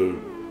myself to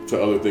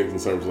other things in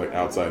terms of like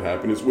outside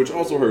happiness, which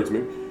also hurts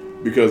me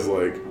because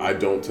like I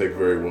don't take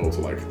very well to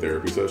like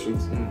therapy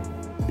sessions.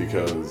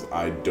 Because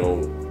I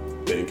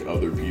don't think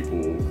other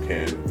people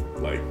can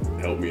like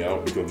help me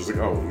out because I'm just like,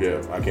 oh yeah,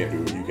 I can't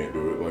do it, you can't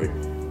do it.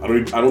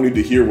 Like I don't need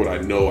to hear what I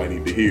know I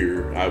need to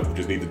hear. I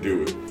just need to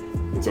do it.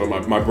 And so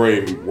my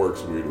brain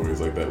works weird ways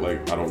like that.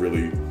 Like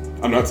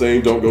I'm not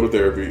saying don't go to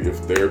therapy. If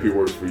therapy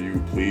works for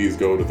you, please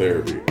go to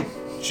therapy.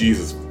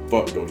 Jesus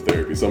fuck, go to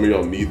therapy. Some of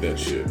y'all need that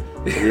shit.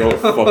 Some of y'all are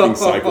fucking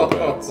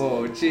psychopaths.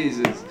 Oh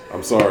Jesus.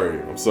 I'm sorry.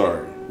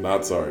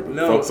 Not sorry, but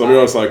no, some of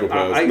y'all are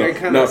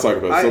psychopaths. Not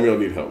psychopaths. Some of y'all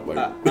need help.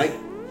 Like,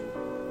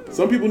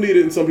 some people need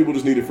it, and some people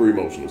just need it for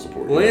emotional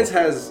support. Lance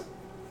has,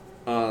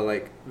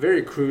 like,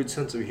 very crude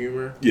sense of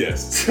humor.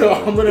 Yes. So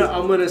I'm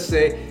gonna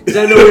say, because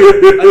I know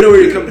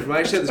where you're coming from. I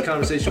actually had this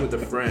conversation with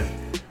a friend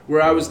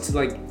where I was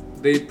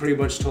they pretty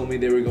much told me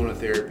they were going to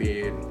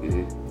therapy,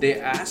 and they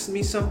asked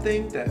me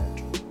something that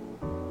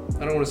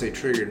I don't want to say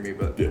triggered me,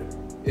 but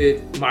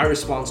my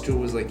response to it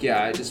was like,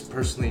 yeah, I just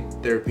personally,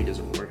 therapy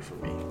doesn't work for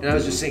me. And I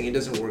was just saying it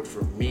doesn't work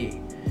for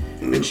me.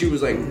 And she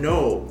was like,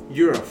 no,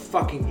 you're a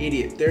fucking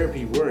idiot.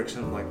 Therapy works.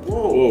 And I'm like,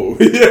 whoa.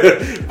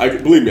 Yeah.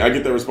 Believe me, I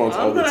get that response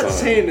all the time. I'm not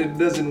saying it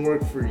doesn't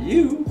work for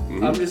you.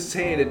 I'm just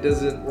saying it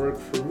doesn't work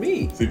for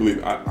me. See, believe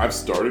me, I've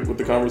started with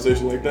the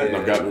conversation like that, and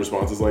I've gotten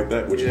responses like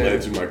that, which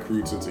led to my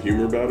crude sense of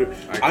humor about it.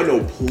 I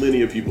know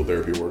plenty of people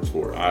therapy works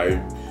for. I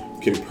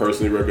can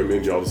personally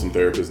recommend y'all to some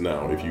therapists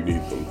now. If you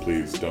need them,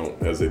 please don't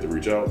hesitate to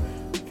reach out.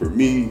 For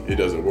me, it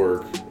doesn't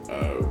work.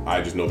 I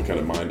just know the kind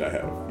of mind I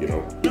have, you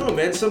know? No,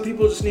 man, some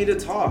people just need to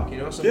talk, you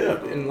know?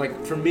 People, and,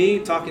 like, for me,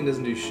 talking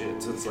doesn't do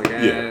shit. So it's like,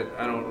 I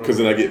don't know. Because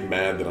then I get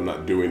mad that I'm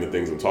not doing the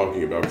things I'm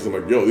talking about. Because I'm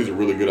like, yo, these are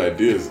really good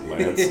ideas,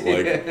 Lance.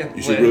 Like,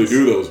 you should really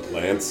do those,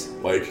 Lance.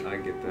 Like, I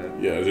get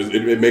that. Yeah,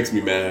 it makes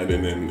me mad,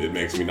 and then it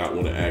makes me not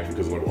want to act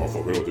because I'm like, well, I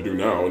don't know what to do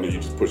now. And then you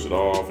just push it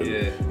off, and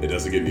it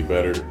doesn't get any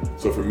better.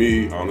 So for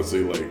me,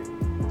 honestly, like,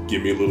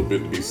 give me a little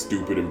bit to be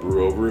stupid and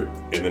brew over it,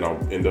 and then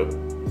I'll end up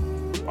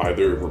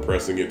either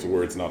repressing it to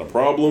where it's not a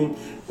problem,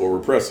 or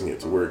repressing it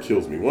to where it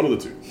kills me. One of the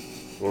two.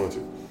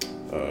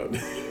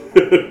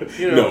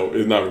 No,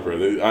 it's not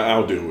repressing.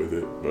 I'll deal with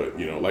it, but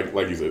you know, like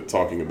you said,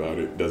 talking about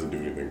it doesn't do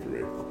anything for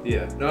me.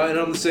 Yeah, no, and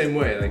I'm the same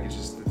way. Like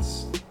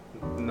it's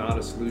not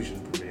a solution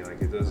for me.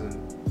 Like it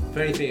doesn't. If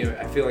anything,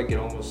 I feel like it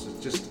almost is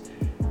just.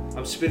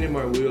 I'm spinning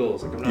my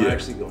wheels. Like I'm not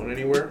actually going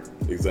anywhere.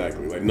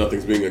 Exactly. Like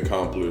nothing's being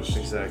accomplished.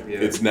 Exactly. Yeah.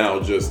 It's now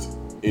just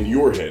in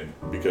your head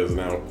because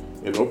now.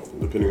 You know,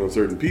 depending on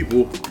certain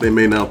people, they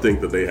may now think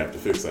that they have to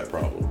fix that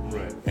problem.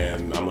 Right.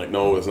 And I'm like,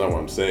 no, that's not what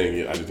I'm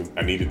saying.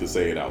 I needed to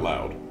say it out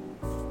loud.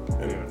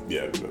 And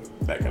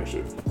that kind of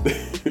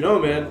shit. No,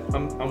 man,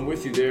 I'm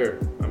with you there.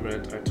 I mean,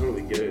 I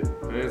totally get it.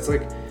 And it's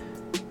like,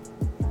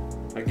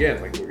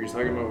 again, like what you're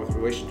talking about with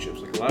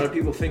relationships. Like a lot of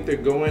people think they're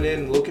going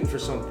in looking for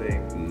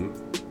something,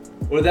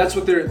 or that's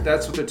what they're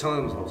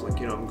telling themselves.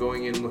 Like, you know, I'm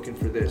going in looking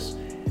for this,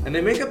 and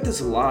they make up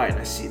this lie. And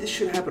I see this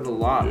shit happen a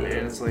lot,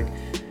 man. It's like.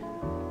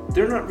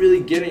 They're not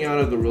really getting out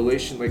of the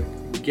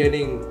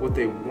getting what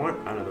they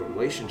want out of the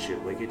relationship.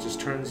 Like, it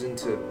just turns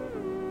into,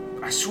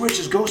 I swear it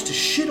just goes to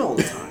shit all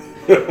the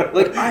time.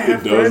 Like, I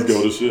have friends. It does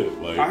go to shit.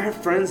 Like, I have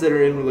friends that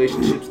are in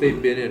relationships they've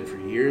been in for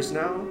years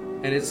now,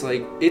 and it's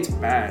like, it's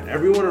bad.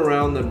 Everyone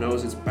around them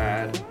knows it's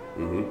bad.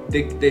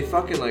 They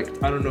fucking,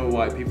 like, I don't know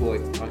why people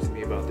like to talk to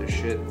me about this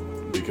shit.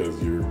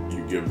 Because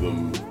you give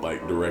them,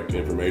 like, direct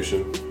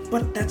information.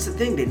 But that's the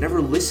thing, they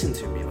never listen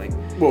to me. Like,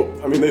 well,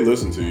 I mean, they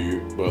listen to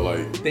you, but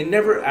like they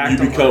never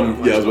act. You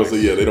become, I was about to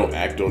say, they don't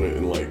act on it,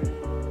 and like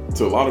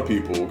to a lot of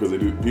people, because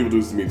people do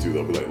this to me too.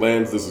 They'll be like,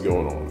 Lance, this is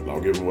going on, and I'll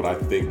give them what I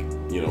think,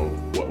 you know,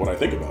 what I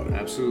think about it.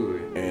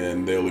 Absolutely.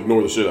 And they'll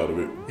ignore the shit out of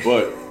it,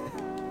 but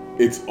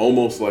it's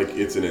almost like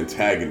it's an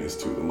antagonist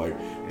to them. Like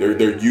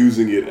they're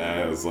using it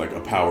as like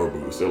a power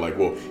boost. They're like,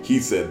 well, he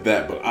said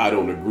that, but I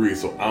don't agree,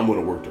 so I'm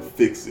gonna work to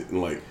fix it.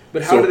 And like,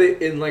 but how do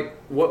they? In like,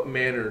 what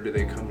manner do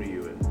they come to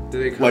you in?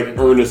 Do they come like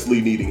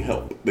earnestly needing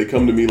help? They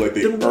come to me like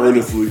they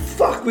earnestly.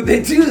 Fuck, would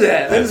they do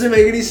that? That doesn't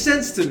make any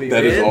sense to me.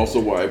 That is also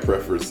why I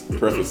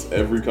preface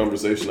every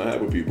conversation I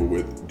have with people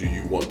with, do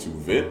you want to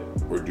vent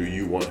or do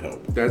you want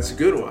help? That's a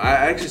good one. I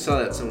actually saw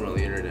that somewhere on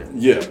the internet.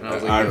 Yeah, and I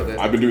was like,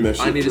 I've been doing that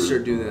shit. I need to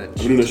start doing that. I've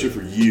been doing that shit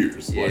for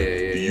years. Do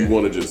you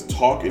want to just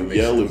talk and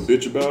yell and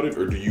bitch about it,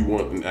 or do you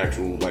want an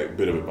actual like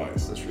bit of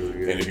advice? That's really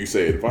good. And if you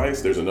say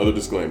advice, there's another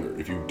disclaimer.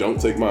 If you don't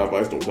take my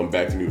advice, don't come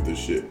back to me with this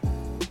shit.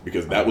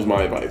 Because that was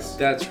my advice.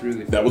 That's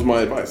really That was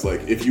my advice.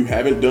 Like, if you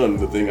haven't done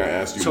the thing I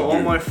asked you to do. So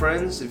all my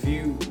friends, if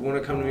you want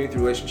to come to me with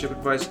relationship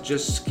advice,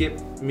 just skip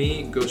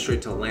me, go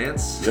straight to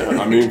Lance. Yeah,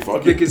 I mean,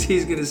 fuck it. Because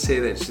he's going to say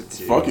that shit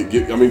to you. Fuck it.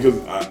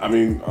 Because, I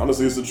mean,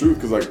 honestly, it's the truth.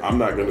 Because, like, I'm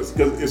not going to,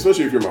 because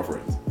especially if you're my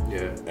friends.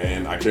 Yeah.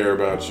 And I care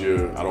about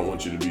you. I don't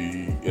want you to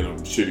be in a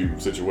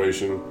shitty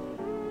situation.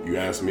 You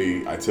ask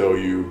me, I tell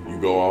you, you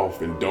go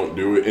off and don't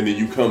do it. And then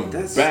you come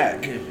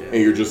back and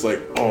you're just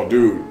like, oh,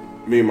 dude.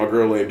 Me and my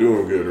girl ain't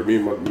doing good, or me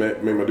and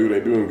my dude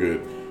ain't doing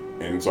good,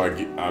 and so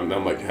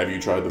I'm like, have you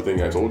tried the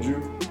thing I told you?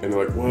 And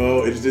they're like,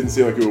 well, it just didn't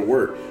seem like it would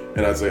work.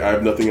 And I'd say, I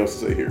have nothing else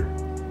to say here.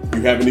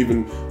 You haven't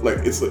even like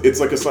it's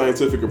like a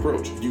scientific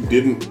approach. You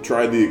didn't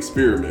try the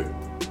experiment,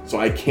 so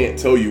I can't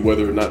tell you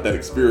whether or not that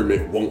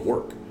experiment won't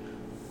work.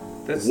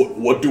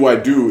 What do I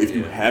do if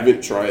you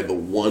haven't tried the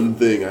one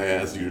thing I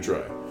asked you to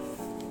try?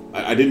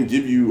 I didn't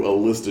give you a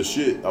list of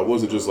shit. I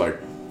wasn't just like,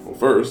 well,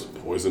 first,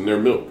 poison their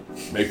milk.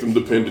 Make them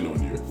dependent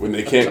on you. When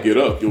they can't get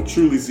up, you'll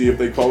truly see if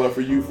they call out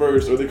for you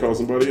first or they call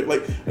somebody else.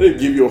 Like, I didn't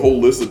give you a whole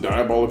list of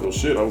diabolical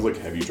shit. I was like,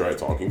 have you tried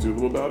talking to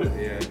them about it?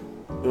 Yeah.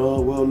 Oh,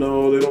 well,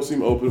 no, they don't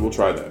seem open. We'll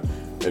try that.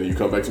 And you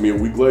come back to me a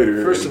week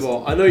later. First of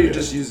all, I know you're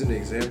just using an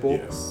example,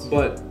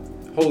 but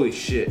holy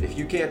shit, if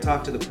you can't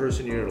talk to the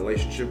person you're in a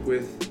relationship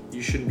with,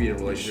 you shouldn't be in a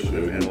relationship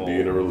with them at all. Be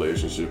in a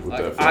relationship with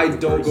that I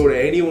don't go to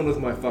anyone with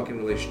my fucking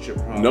relationship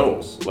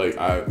problems. No,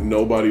 like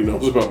nobody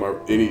knows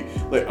about I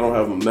don't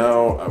have them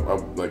now.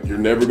 I'm like, you're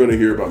never gonna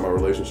hear about my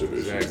relationship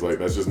issues. Exactly. Like,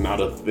 that's just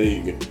not a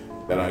thing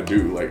that I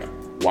do. Like,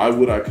 why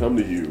would I come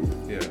to you,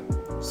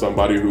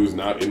 somebody who's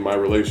not in my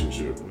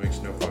relationship, makes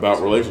no about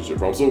sense. relationship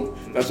problems?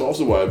 So that's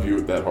also why I view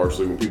it that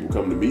harshly when people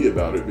come to me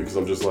about it, because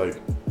I'm just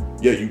like,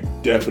 yeah, you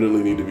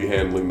definitely need to be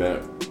handling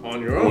that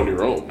on your own. On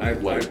your own.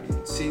 I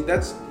see,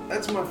 that's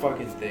my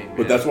fucking thing, man.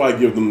 But that's why I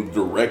give them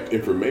direct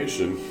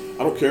information.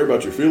 I don't care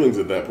about your feelings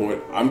at that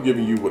point. I'm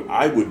giving you what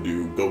I would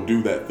do. Go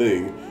do that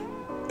thing.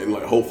 And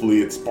like,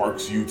 hopefully it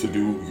sparks you to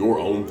do your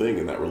own thing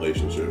in that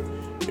relationship.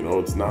 You know,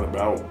 it's not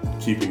about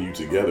keeping you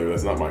together.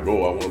 That's not my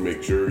goal. I want to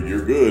make sure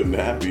you're good and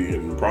happy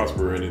and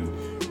prospering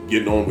and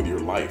getting on with your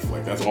life.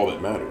 Like, that's all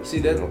that matters. See,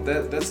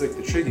 that's like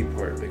the tricky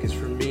part, because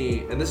for me,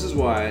 and this is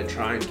why I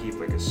try and keep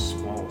like a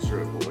small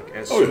circle, like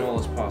as small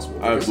as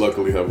possible. I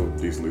luckily have a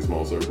decently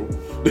small circle.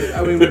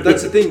 I mean,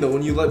 that's the thing though.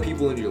 When you let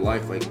people into your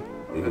life, like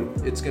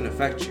it's gonna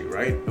affect you,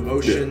 right?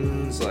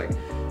 Emotions, like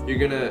they're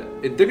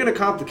gonna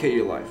complicate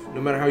your life, no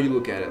matter how you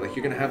look at it. Like,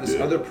 you're gonna have this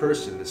other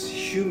person, this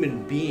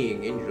human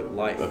being in your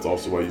life. That's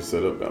also why you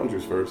set up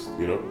boundaries first.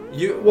 You know,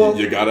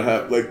 you gotta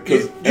have, like,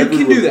 because you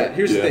can do that.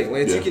 Here's the thing,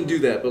 Lance. You can do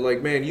that, but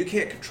like, man, you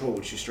can't control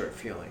what you start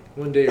feeling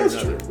one day or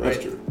another. True. Right?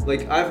 That's true.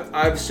 Like,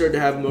 I've started to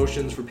have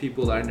emotions for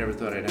people that I never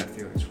thought I'd have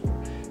feelings for.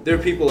 There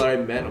are people that I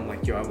met, I'm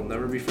like, yo, I will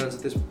never be friends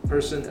with this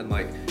person, and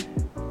like,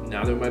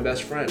 now they're my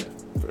best friend.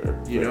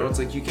 Fair. You know, it's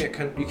like you can't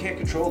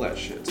control that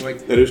shit. So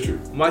like, that is true.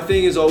 My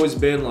thing has always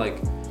been like,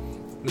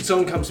 when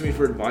someone comes to me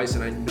for advice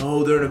and I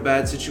know they're in a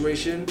bad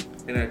situation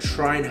and I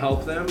try and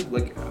help them,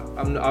 like,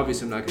 I'm not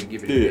going to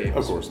give any names.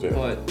 Of course,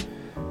 but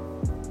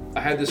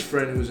I had this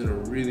friend who was in a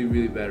really,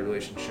 really bad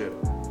relationship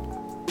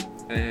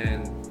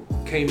and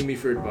came to me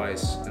for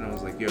advice, and I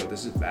was like, yo,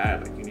 this is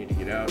bad. Like, you need to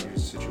get out.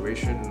 Here's the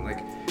situation. And like,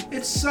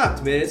 it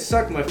sucked, man. It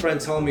sucked my friend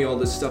telling me all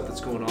this stuff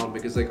that's going on,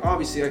 because like,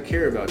 obviously I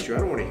care about you. I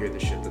don't want to hear the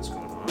shit that's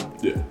going on.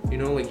 Yeah. You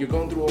know, like, you're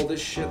going through all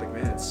this shit. Like,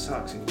 man, it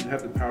sucks, and you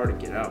have the power to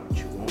get out, but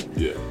you won't.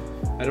 Yeah.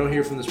 I don't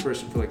hear from this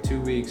person for like 2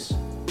 weeks.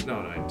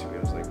 No, not even 2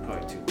 weeks. It was like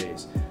probably 2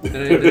 days.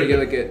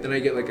 Then I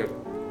get like a.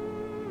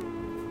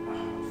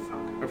 Oh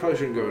fuck! I probably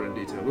shouldn't go into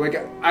detail. But like,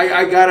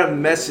 I got a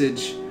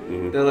message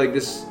that like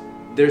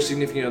their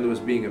significant other was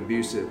being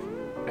abusive,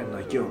 and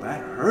like, yo, that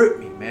hurt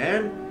me,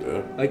 man.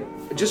 Yeah.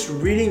 Like, just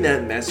reading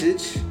that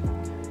message,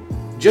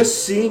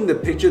 just seeing the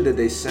picture that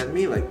they sent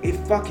me, like, it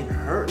fucking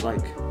hurt,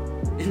 like,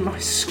 in my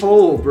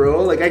soul,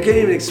 bro. Like, I can't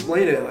even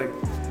explain it. Like.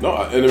 No,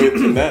 and I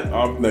mean, that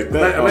I'm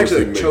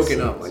actually like choking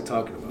up, like,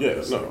 talking about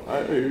this. No,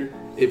 I hear you.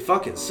 It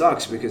fucking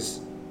sucks,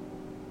 because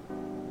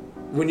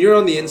when you're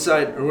on the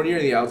inside, or when you're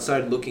on the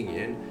outside looking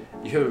in,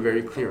 you have a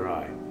very clear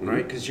eye,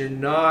 right? Because you're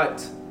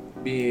not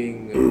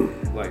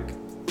being like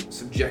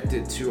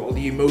subjected to all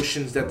the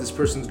emotions that this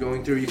person's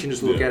going through. You can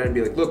just look at it and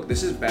be like, look,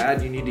 this is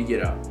bad, you need to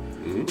get out.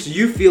 So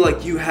you feel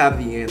like you have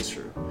the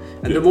answer.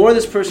 And the more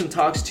this person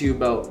talks to you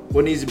about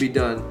what needs to be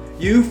done,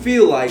 you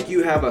feel like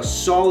you have a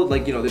solid,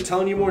 like, you know, they're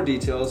telling you more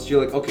details.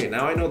 You're like, okay,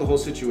 now I know the whole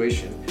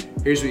situation.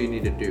 Here's what you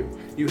need to do.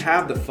 You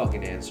have the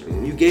fucking answer.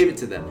 You gave it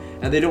to them,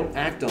 and they don't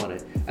act on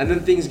it. And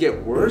then things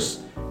get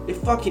worse. It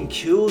fucking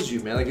kills you,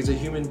 man. Like, as a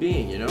human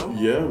being, you know?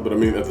 Yeah, but I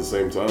mean, at the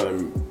same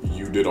time,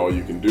 you did all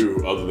you can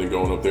do other than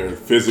going up there and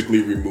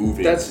physically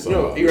removing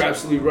somebody. No, you're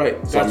absolutely right.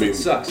 So, That's what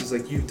sucks. It's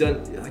like, you've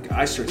done, like,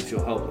 I start to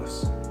feel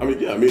helpless. I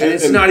mean, and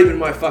it's not even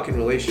my fucking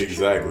relationship.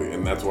 Exactly,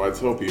 and that's why I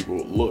tell people,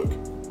 look,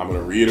 I'm going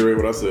to reiterate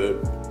what I said.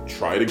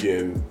 Try it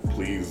again.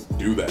 Please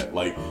do that.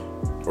 Like,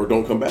 or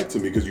don't come back to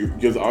me,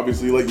 because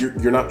obviously, like,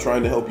 you're not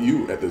trying to help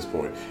you at this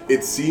point.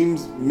 It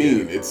seems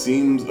mean, it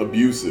seems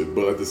abusive,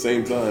 but at the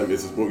same time,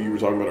 it's what you were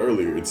talking about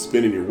earlier. It's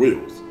spinning your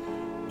wheels.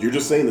 You're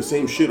just saying the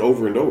same shit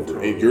over and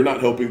over, and you're not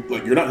helping.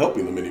 Like, you're not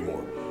helping them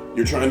anymore.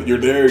 You're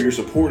there, you're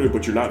supportive,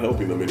 but you're not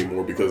helping them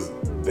anymore, because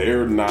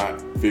they're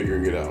not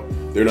figuring it out.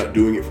 They're not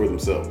doing it for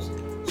themselves.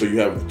 So you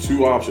have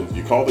two options: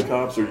 you call the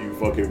cops, or you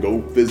fucking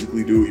go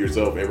physically do it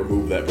yourself and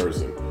remove that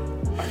person.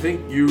 I think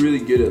you're really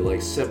good at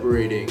like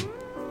separating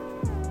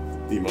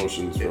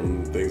emotions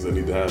from things that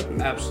need to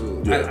happen.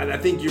 Absolutely. Yeah. I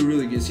think you're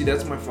really good. See,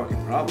 that's my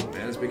fucking problem,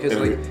 man. It's because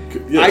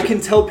I can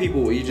tell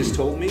people what you just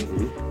told me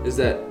is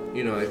that,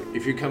 you know,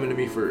 if you're coming to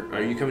me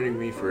are you coming to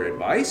me for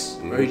advice,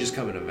 or are you just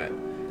coming to vent?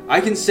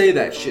 I can say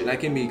that shit, and I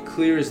can be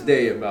clear as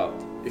day about,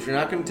 if you're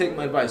not going to take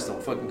my advice,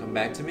 don't fucking come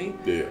back to me.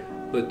 Yeah.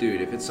 But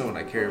dude, if it's someone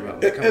I care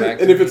about,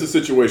 and if it's a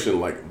situation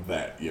like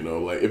that, you know,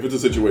 like if it's a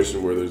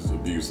situation where there's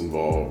abuse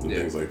involved and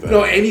things like that.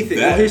 No, anything.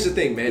 Well, here's the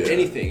thing, man.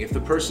 Anything. If the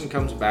person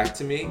comes back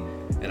to me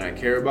and I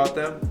care about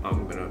them,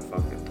 I'm gonna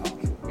fucking talk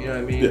to them. You know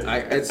what I mean? Yeah.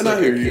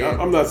 I hear you.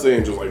 I'm not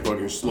saying just like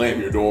fucking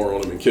slam your door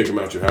on them and kick them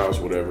out your house,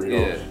 whatever, you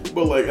know. Yeah.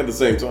 But like at the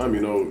same time,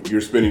 you know,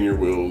 you're spinning your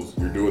wheels,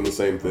 you're doing the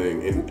same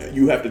thing, and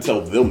you have to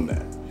tell them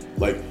that.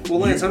 Like, well,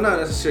 Lance, I'm not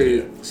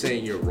necessarily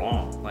saying you're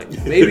wrong. Like,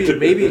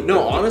 maybe, no,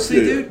 honestly,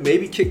 dude,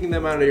 maybe kicking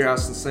them out of your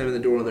house and slamming the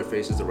door on their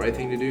face is the right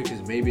thing to do,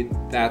 because maybe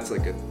that's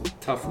like a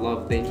tough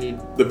love they need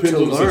Depends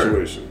to on the learn.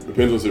 situation. Depends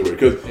on the situation.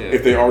 Because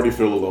if they already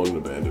feel alone and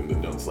abandoned,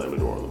 then don't slam the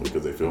door on them,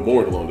 because they feel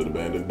more alone and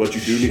abandoned. But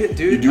you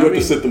do have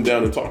to sit them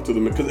down and talk to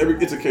them, because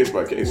it's a case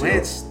by case.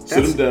 Lance, you know?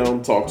 Sit them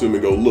down, talk to them,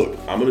 and go, look,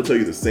 I'm going to tell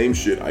you the same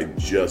shit I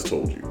just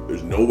told you.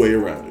 There's no way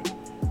around it.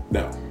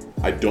 Now,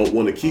 I don't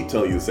want to keep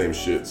telling you the same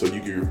shit, so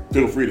you can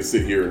feel free to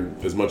sit here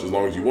and as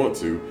long as you want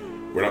to.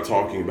 We're not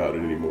talking about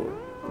it anymore.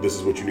 This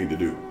is what you need to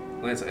do.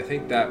 Lance, I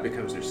think that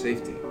becomes their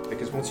safety.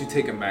 Because once you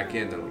take them back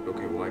in, they're like,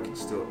 okay, well, I can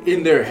still...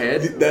 In their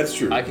head... That's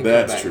true. I can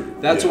That's come back.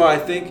 true. That's why I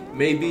think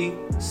maybe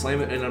slam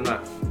it... And I'm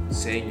not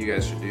saying you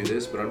guys should do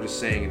this, but I'm just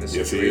saying in this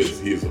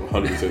situation... He is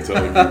 100%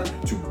 telling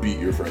you to beat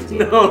your friends up.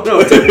 No,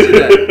 don't do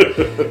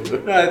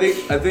that. No,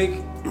 I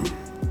think...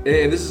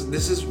 And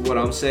this is what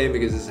I'm saying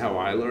because this is how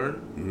I learn.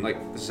 Mm-hmm.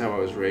 Like, this is how I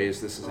was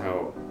raised. This is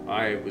how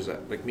I was...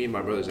 Like, me and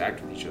my brothers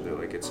act with each other.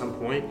 Like, at some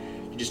point...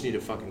 You just need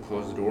to fucking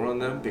close the door on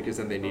them because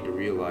then they need to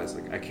realize,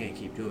 like, I can't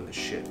keep doing this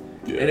shit.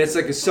 Yeah. And it's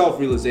like a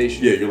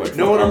self-realization. Yeah, you're like,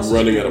 no one I'm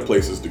running out of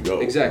places to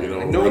go. Exactly. You know,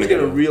 like, no one's going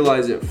to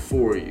realize it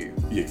for you.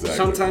 Exactly.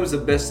 Sometimes the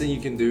best thing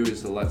you can do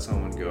is to let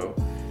someone go.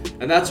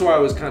 And that's why I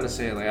was kind of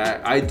saying, like,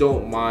 I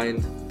don't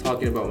mind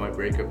talking about my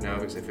breakup now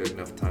because I feel like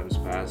enough time's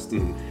passed.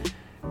 Mm-hmm.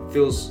 It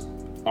feels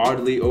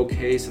oddly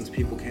okay since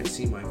people can't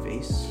see my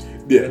face.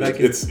 Yeah, and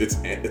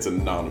it's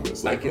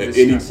anonymous. Like, at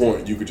any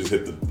point, you could just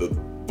hit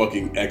the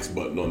fucking X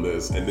button on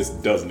this, and this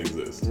doesn't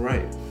exist.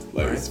 Right.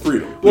 Like, it's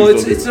freedom. Well,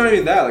 it's not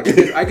even that.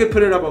 Like, I could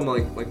put it up on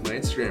like my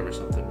Instagram or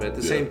something, but at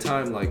the same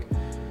time, like,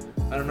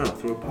 I don't know,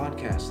 through a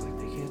podcast, like,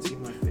 they can't see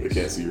my face. They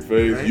can't see your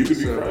face. Right? You could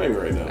be crying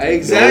right now.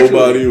 Exactly.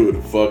 Nobody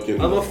would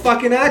fucking... I'm a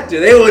fucking actor.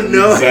 They wouldn't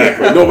know.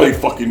 Exactly. Nobody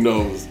fucking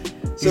knows.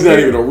 He's not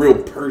even a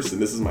real person.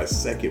 This is my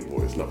second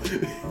voice. No.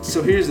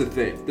 So here's the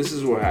thing. This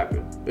is what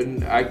happened.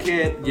 And I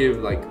can't give,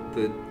 like,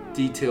 the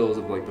details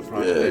of, like, the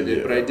project I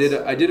did, but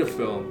I did a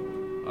film.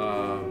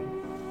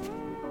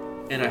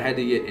 And I had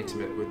to get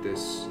intimate with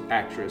this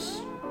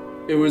actress.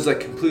 It was like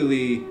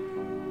completely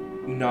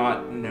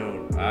not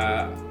known.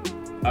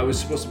 I was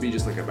supposed to be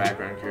just like a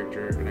background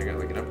character, and I got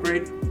like an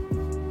upgrade.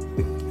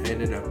 I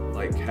ended up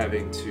like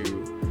having to.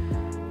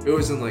 It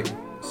wasn't like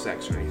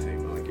sex or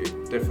anything, but like it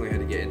definitely had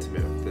to get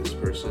intimate with this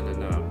person.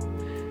 And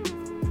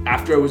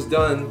after I was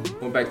done,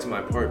 went back to my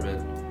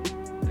apartment,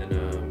 and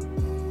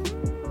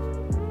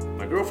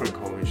my girlfriend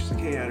called me. She's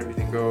like, "Hey, how'd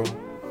everything go?"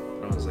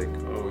 And I was like,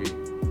 "Oh,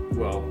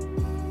 well."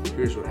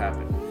 Here's what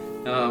happened.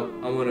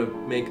 I'm going to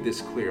make this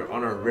clear.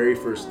 On our very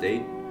first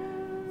date,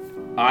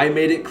 I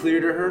made it clear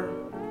to her.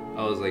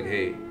 I was like,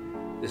 hey,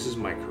 this is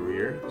my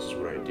career. This is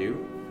what I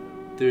do.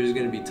 There's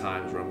going to be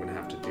times where I'm going to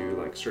have to do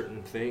like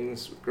certain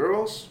things with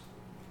girls.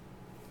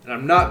 And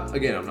I'm not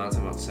talking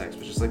about sex,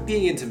 but just like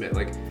being intimate.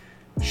 Like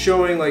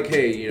showing like,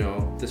 hey, you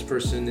know, this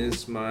person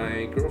is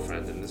my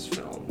girlfriend in this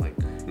film. Like,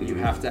 you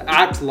have to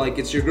act like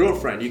it's your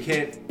girlfriend. You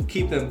can't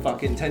keep them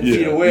fucking 10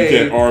 feet away. You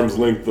can't arms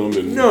length them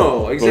and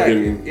no,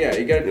 exactly. Fucking, yeah,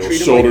 you gotta treat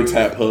them shoulder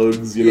tap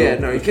hugs. You know. Yeah,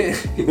 no, you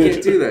can't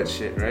do that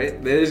shit,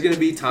 right? There's gonna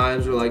be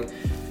times where like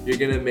you're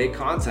gonna make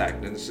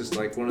contact, and it's just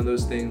like one of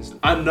those things.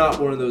 I'm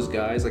not one of those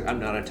guys. Like I'm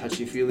not a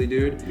touchy-feely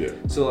dude. Yeah.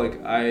 So like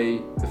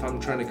if I'm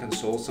trying to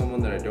console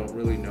someone that I don't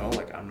really know,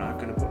 like I'm not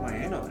gonna put my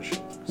hand on their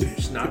shoulder. I'm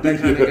just not that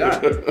kind of guy.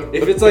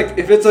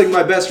 If it's like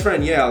my best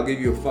friend, yeah, I'll give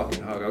you a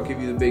fucking hug. I'll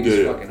give you the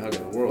biggest fucking hug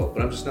in the world.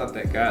 But I'm just not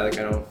that guy. Like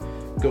I don't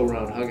go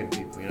around hugging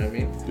people. You know what I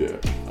mean?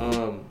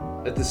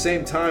 Yeah. At the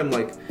same time,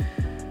 like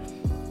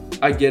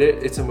I get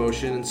it. It's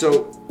emotion, and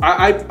so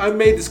I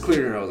made this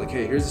clear to her. I was like,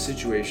 hey, here's the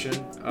situation.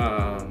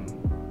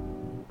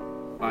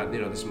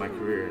 This is my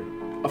career.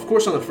 And of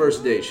course, on the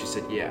first date, she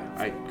said, "Yeah,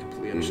 I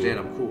completely understand.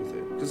 I'm cool with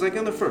it." Because like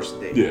on the first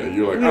date, yeah,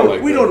 you're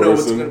like, we don't know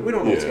what's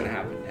gonna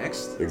happen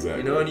next.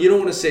 Exactly. You know, and you don't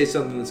want to say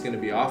something that's gonna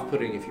be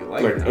off-putting if you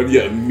like it.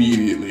 Yeah,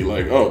 immediately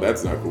like, oh,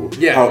 that's not cool.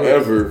 Yeah.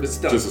 However,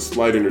 just a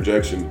slight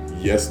interjection.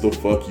 Yes, the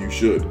fuck you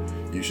should.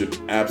 You should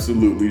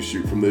absolutely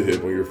shoot from the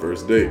hip on your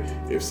first date.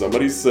 If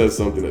somebody says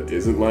something that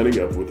isn't lining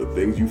up with the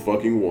things you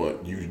fucking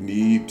want, you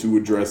need to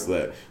address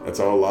that. That's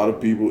how a lot of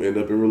people end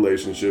up in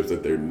relationships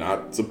that they're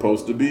not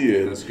supposed to be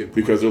in. That's a good point.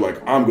 Because they're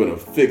like, I'm gonna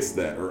fix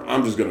that, or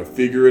I'm just gonna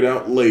figure it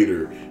out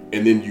later.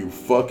 And then you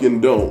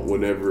fucking don't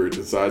whenever it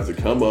decides to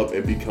come up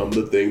and become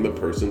the thing the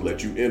person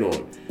let you in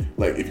on.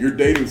 Like, if you're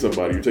dating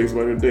somebody, you're taking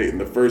somebody on a date,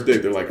 and the first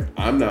date, they're like,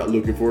 I'm not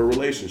looking for a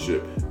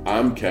relationship.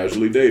 I'm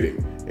casually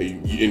dating.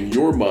 And in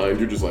your mind,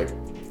 you're just like,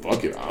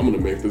 fuck it, I'm going to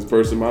make this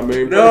person my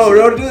main person. No,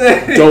 don't do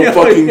that. Don't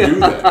fucking do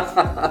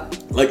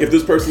that. Like, if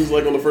this person's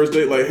like on the first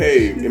date, like,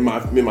 hey, in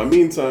my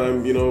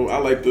meantime, you know, I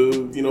like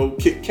to, you know,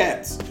 kick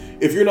cats.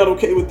 If you're not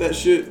okay with that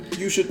shit,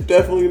 you should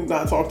definitely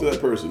not talk to that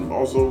person.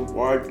 Also,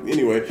 why?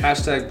 Anyway.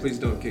 # please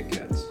don't kick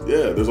cats.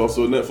 Yeah, there's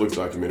also a Netflix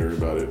documentary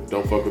about it.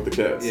 Don't fuck with the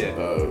cats. Yeah.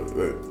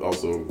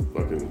 Also,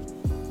 fucking.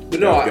 But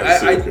no,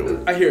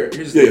 I hear it.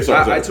 Here's the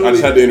sorry. I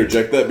just had to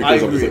interject that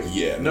because I'm just like,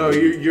 yeah. No,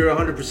 you're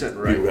 100%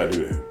 right. People gotta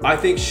do that. I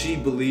think she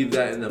believed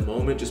that in the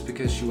moment just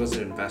because she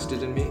wasn't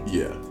invested in me.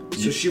 Yeah.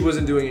 So she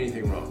wasn't doing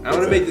anything wrong. I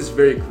want to make this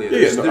very clear.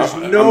 Yeah, there's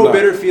no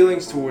bitter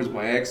feelings towards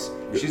my ex.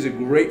 Yeah. She's a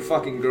great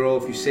fucking girl.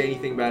 If you say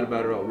anything bad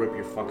about her, I'll rip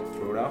your fucking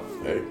throat out.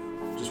 Hey.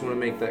 Just want to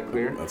make that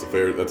clear. That's a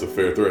fair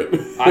threat.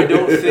 I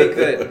don't think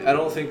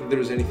that there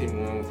was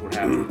anything wrong with what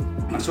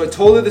happened. So I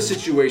told her the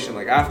situation.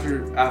 Like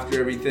after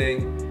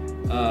everything,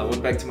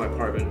 went back to my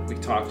apartment. We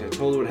talked. I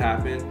told her what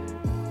happened,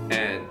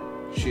 and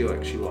she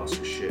lost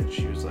her shit.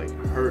 She was like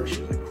hurt.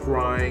 She was like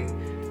crying,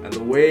 And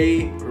the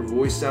way her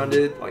voice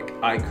sounded, like,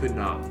 I could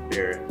not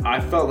bear it. I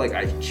felt like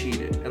I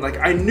cheated. And, like,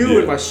 I knew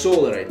in my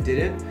soul that I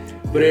didn't,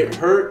 but it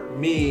hurt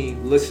me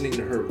listening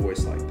to her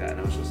voice like that.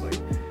 And I was just like,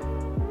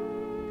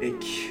 it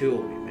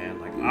killed me, man.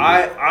 Like,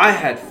 I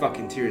had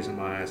fucking tears in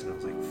my eyes, and I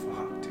was like,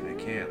 fuck, dude, I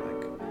can't, like.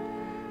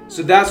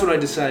 So that's when I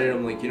decided,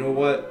 I'm like, you know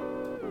what?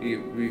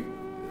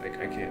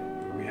 I can't.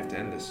 We have to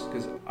end this,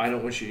 because I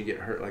don't want you to get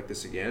hurt like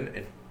this again,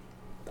 and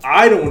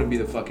I don't want to be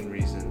the fucking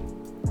reason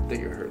that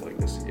you're hurt like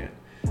this again.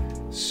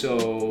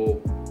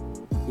 So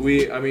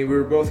we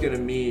were both gonna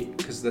meet,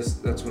 because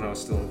that's when I was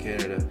still in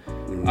Canada.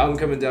 I'm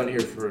coming down here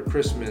for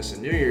Christmas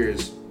and New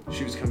Year's.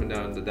 She was coming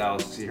down to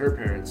Dallas to see her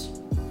parents.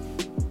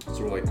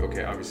 So we're like,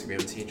 okay, obviously we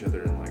haven't seen each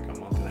other in like a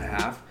month and a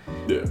half.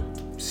 Yeah.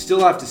 Still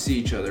have to see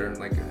each other, and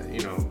like,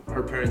 you know,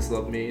 her parents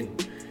love me,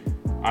 and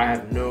I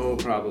have no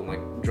problem like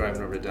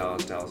driving over to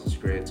Dallas. Dallas is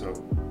great. So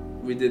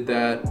we did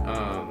that.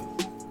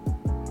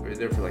 We were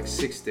there for like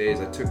 6 days.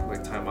 I took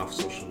like time off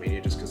social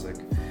media just because like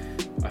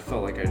I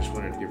felt like I just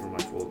wanted to give her my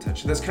full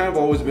attention. That's kind of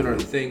always been our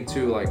thing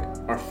too. Like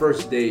our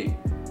first date,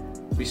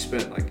 we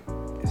spent like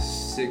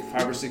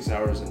 5 or 6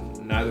 hours,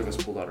 and neither of us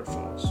pulled out our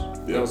phones.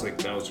 Yeah.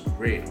 That was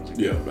great. I was like,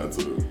 yeah,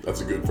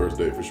 that's a good first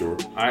date for sure.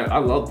 I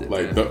loved it.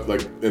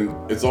 Like,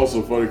 and it's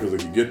also funny because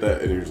like you get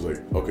that, and you're just like,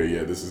 okay,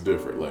 yeah, this is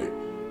different. Like,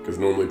 because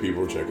normally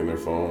people are checking their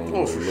phone,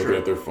 or looking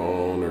at their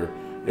phone, or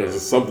you know,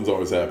 something's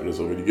always happening.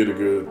 So when you get a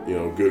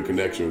good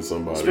connection with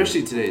somebody,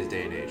 especially today's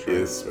day and age, right?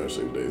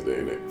 Especially in today's day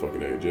and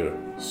fucking age,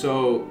 yeah.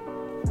 So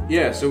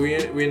we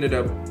ended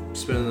up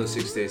spending those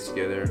 6 days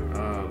together,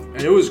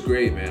 and it was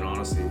great, man.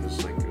 Honestly, it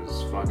was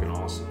fucking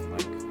awesome.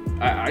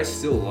 Like I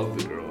still love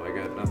the girl. I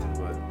got nothing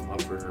but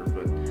love for her.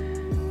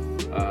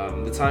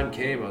 But the time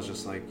came, I was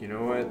just like, you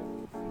know what?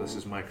 This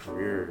is my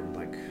career.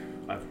 Like,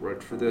 I've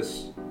worked for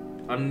this.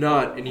 I'm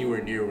not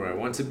anywhere near where I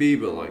want to be,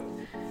 but like,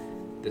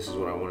 this is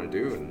what I want to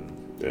do, and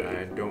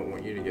I don't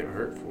want you to get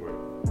hurt for it.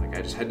 Like,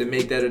 I just had to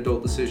make that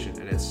adult decision,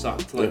 and it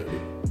sucked. Like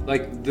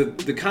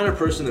the kind of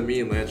person that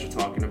me and Lance are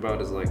talking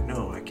about is like,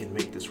 no, I can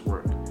make this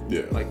work.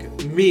 Yeah. Like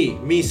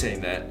me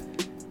saying that,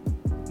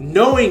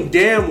 knowing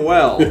damn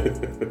well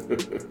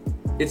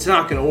it's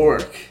not gonna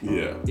work.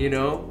 Yeah. You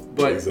know?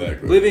 But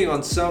living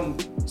on some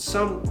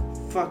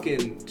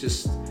fucking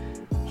just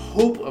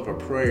hope of a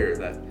prayer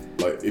that,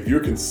 like, if you're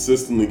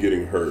consistently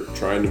getting hurt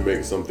trying to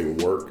make something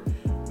work,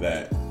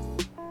 that,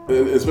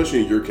 and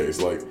especially in your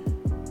case, like,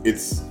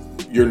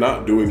 you're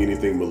not doing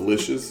anything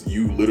malicious.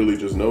 You literally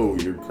just know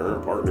your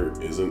current partner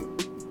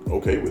isn't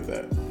okay with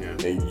that.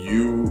 Yeah. And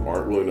you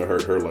aren't willing to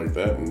hurt her like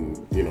that,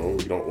 and you know,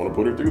 you don't want to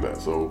put her through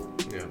that. So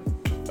yeah.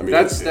 I mean,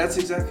 that's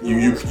exactly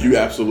you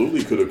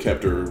absolutely could have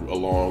kept her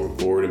along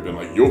for it and been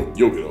like, you'll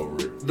get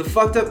over it. The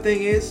fucked up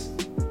thing is,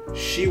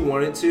 she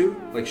wanted to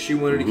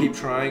to keep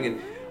trying,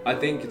 and I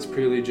think it's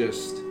purely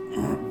just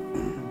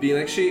being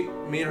like,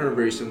 me and her are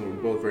very similar.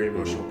 We're both very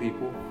emotional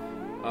people.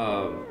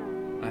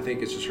 I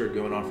think it's just her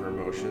going off her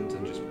emotions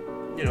and just,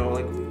 you know,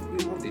 like,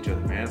 we loved each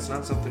other, man. It's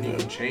not something you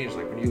can change.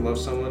 Like, when you love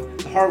someone,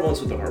 the heart wants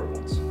what the heart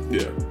wants.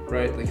 Yeah.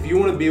 Right? Like, if you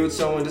want to be with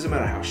someone, it doesn't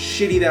matter how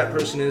shitty that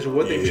person is or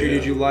what they've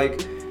treated you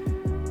like.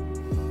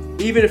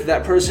 Even if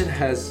that person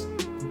has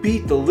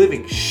beat the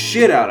living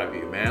shit out of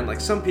you, man. Like,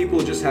 some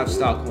people just have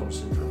Stockholm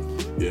Syndrome.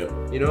 Yeah.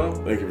 You know?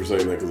 Thank you for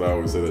saying that, because I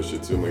always say that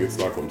shit too. I'm like, it's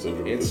Stockholm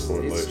Syndrome at this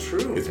point. It's like,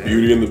 true. It's man.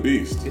 Beauty and the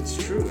Beast. It's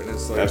true. And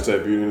it's like,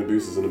 hashtag Beauty and the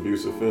Beast is an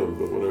abusive film,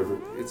 but whatever.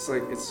 It's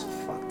like, it's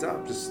fucked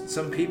up. Just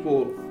some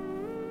people,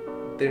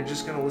 they're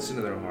just going to listen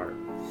to their heart.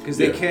 Because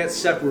they can't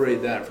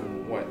separate that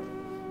from what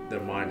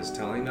their mind is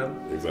telling them.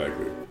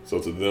 Exactly. So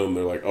to them,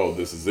 they're like, oh,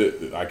 this is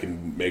it. I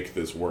can make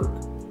this work.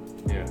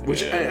 Yeah.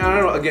 Which, and I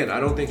don't know, again,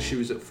 I don't think she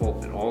was at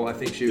fault at all. I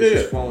think she was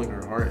just following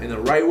her heart in the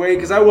right way,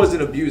 because I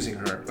wasn't abusing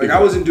her. Like, I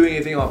wasn't doing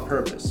anything on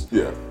purpose.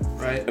 Yeah.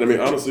 Right? And I mean,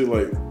 honestly,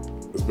 like,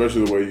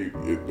 especially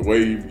the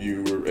way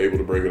you were able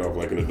to break it off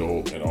like an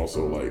adult, and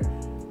also like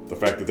the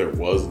fact that there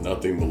was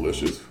nothing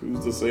malicious.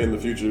 Who's to say in the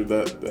future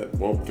that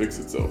won't fix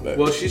itself?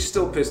 Well, she's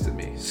still pissed at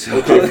me. So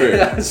okay,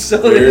 fair.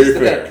 So very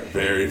fair.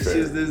 Very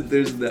fair.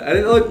 There's that.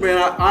 And look, man,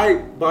 I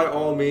by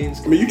all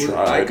means, I mean, you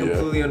tried. I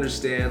completely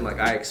understand. Like,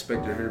 I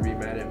expected her to be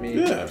mad at me.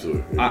 Yeah,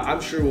 absolutely. I'm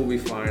sure we'll be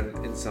fine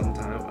in some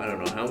time. I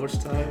don't know how much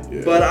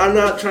time, but I'm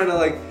not trying to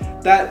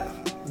like that.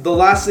 The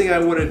last thing I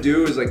want to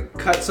do is like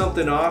cut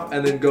something off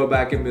and then go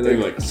back and be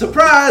like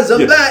surprise,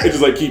 I'm back. And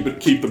just like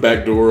keep the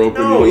back door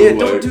open. No,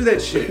 don't do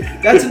that shit.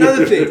 That's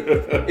another thing.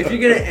 If you're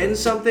gonna end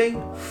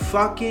something,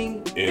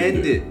 fucking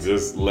end it.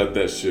 Just let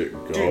that shit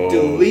go. Dude,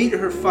 delete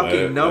her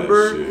fucking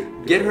number.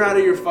 Get her out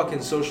of your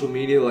fucking social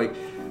media. Like,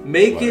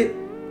 make it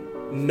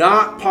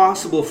not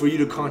possible for you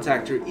to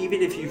contact her,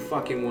 even if you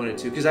fucking wanted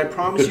to. Because I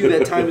promise you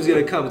that time is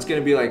gonna come. It's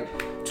gonna be like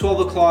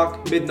 12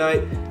 o'clock,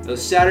 midnight,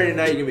 Saturday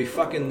night, you're going to be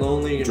fucking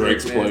lonely.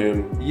 Drake's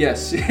playing.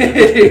 Yes.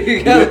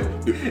 you got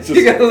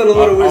a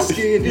little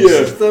whiskey in your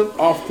system.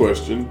 Off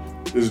question.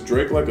 Is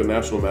Drake like a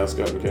national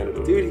mascot in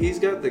Canada? Dude, he's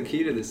got the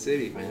key to the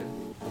city,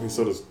 man. I mean,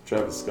 so does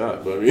Travis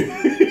Scott, but I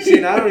mean... See,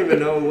 and I don't even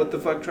know what the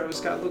fuck Travis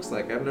Scott looks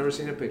like. I've never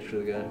seen a picture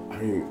of the guy. I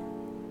mean,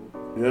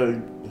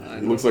 Yeah,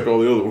 he looks like all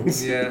the other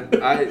ones. Yeah,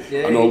 I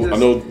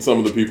know some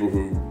of the people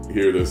who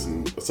hear this,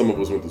 and some of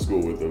us went to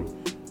school with him.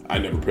 I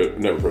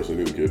never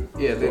personally knew the kid.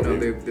 Yeah, they know.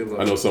 They love.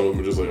 I know some of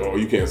them are just like, oh,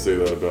 you can't say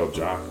that about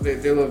Jock.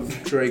 They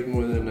love Drake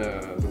more than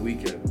The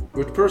Weeknd.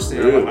 Which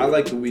personally, really? I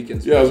like The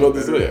Weeknd's. Yeah, I was about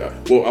to say.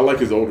 Well, I like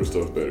his older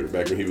stuff better.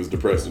 Back when he was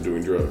depressed and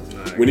doing drugs.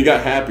 Nah, when he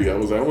got happy, I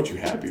was like, I want you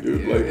happy,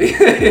 dude. Yeah.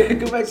 Like,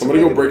 go back.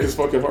 Somebody go break his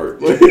fucking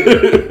heart. Like,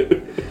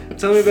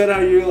 tell me about how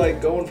you're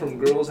like going from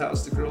girl's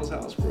house to girl's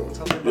house, bro.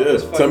 Tell me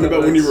about tell me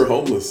about when you were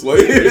homeless. Like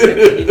you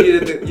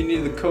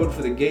needed the code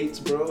for the gates,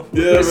 bro.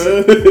 Yeah,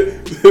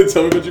 man.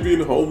 Tell me about you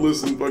being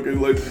homeless and fucking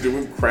like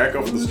doing crack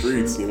off the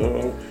streets. You know,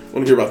 I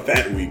want to hear about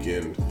that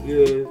weekend.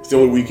 Yeah, it's the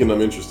only weekend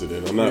I'm interested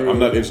in. I'm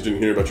not interested in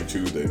hearing about your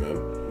Tuesday,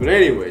 man. But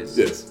anyways,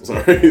 yes.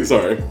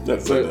 Sorry.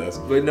 That's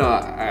but no,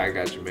 I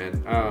got you,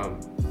 man.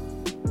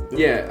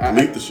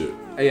 Delete the shit.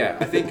 Yeah,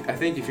 I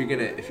think if you're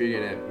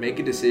gonna make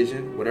a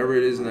decision, whatever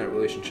it is in that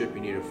relationship,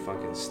 you need to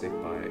fucking stick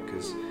by it.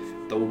 Because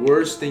the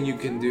worst thing you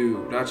can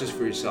do, not just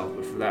for yourself,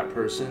 but for that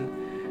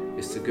person,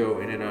 is to go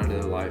in and out of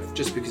their life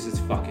just because it's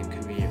fucking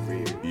convenient for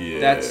you.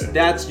 Yeah.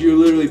 That's you're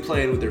literally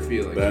playing with their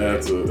feelings.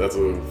 That's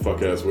a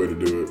fuck ass way to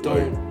do it.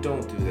 Don't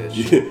do that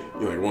shit.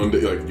 You like one day,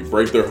 like you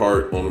break their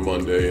heart on a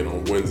Monday, and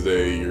on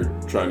Wednesday you're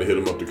trying to hit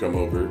them up to come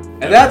over.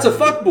 And that's a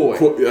fuck boy.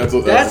 That's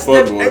a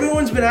fuck boy.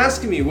 Everyone's been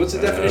asking me what's the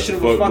definition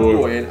of a fuck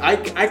boy, and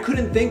I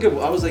couldn't think of.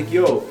 I was like,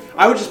 yo,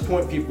 I would just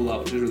point people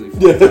up, literally.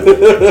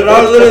 But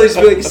I would literally just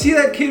be like, you see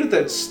that kid with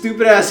that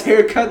stupid ass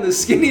haircut and the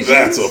skinny jeans?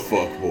 That's a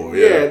fuck boy.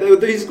 Yeah,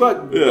 he's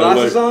got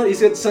glasses on.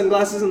 He's got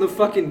sunglasses in the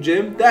fucking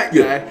gym. That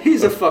guy,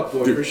 he's a fuck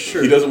boy for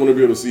sure. He doesn't want to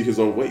be able to see his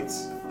own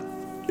weights.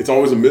 It's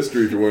always a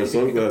mystery if you're wearing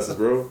sunglasses,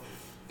 bro.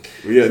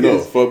 But yeah, no,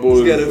 fuck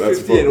boy. He's got a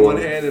 50 in one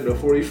hand and a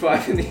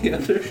 45 in the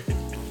other.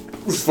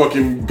 He's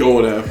fucking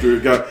going after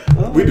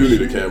it. We do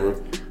need a camera.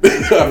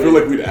 I feel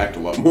like we'd act a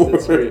lot more.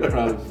 That's right,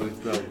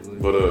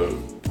 probably.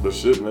 But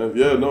shit, man.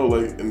 Yeah, no,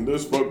 like, and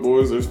there's fuck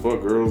boys, there's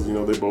fuck girls. You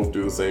know, they both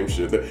do the same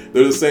shit.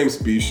 They're the same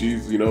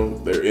species. You know,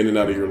 they're in and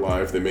out of your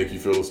life. They make you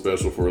feel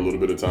special for a little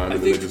bit of time,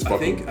 and then they just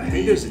fucking. I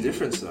think there's a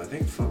difference though. I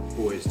think fuck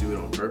boys do it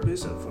on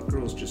purpose, and fuck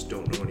girls just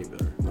don't know any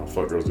better. No,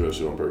 fuck girls do that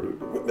shit on purpose.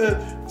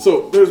 Man,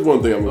 so there's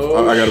one thing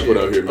I gotta put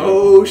out here, man.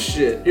 Oh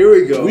shit! Here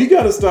we go. We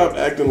gotta stop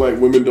acting like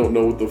women don't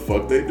know what the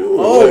fuck they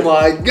doing. Oh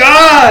my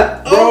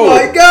god! Oh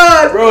my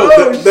god!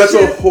 Bro, that's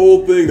a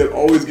whole thing that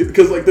always gets,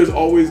 because like there's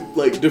always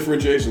like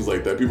differentiations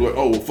like that. People are like,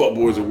 oh, well, fuck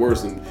boys are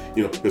worse, and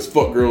you know, because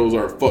fuck girls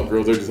aren't fuck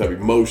girls, they just have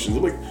emotions.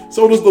 I'm like,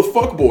 so does the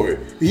fuck boy.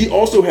 He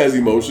also has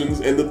emotions,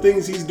 and the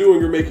things he's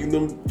doing are making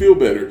them feel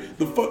better.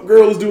 The fuck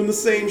girl is doing the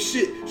same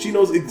shit. She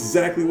knows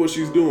exactly what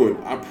she's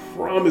doing. I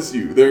promise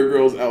you, there are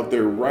girls out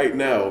there right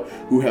now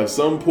who have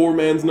some poor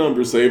man's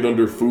number saved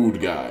under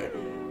food guy,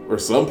 or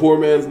some poor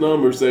man's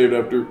number saved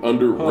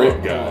under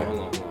rent guy. Hold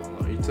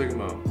on. Are you talking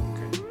about?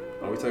 Okay.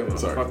 Are we talking about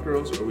fuck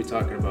girls, or are we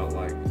talking about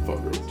like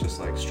fuck girls? Just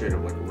like straight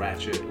up like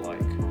ratchet like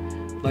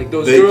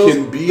those they girls.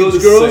 Can be those the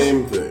girls.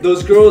 Same thing.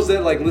 Those girls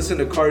that like listen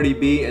to Cardi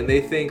B and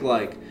they think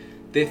like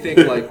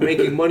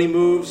making money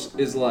moves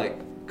is like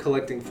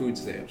collecting food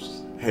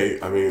stamps. Hey,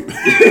 I mean,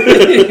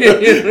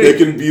 they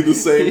can be the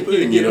same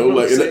thing, you know.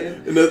 Like,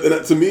 and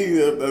that to me,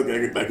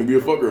 that can be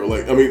a fuck girl.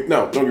 Like, I mean,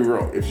 now don't get me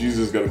wrong. If she's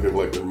just gonna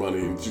collect her money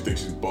and she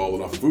thinks she's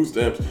balling off of food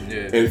stamps,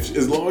 and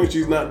as long as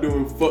she's not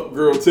doing fuck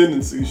girl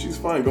tendencies, she's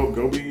fine.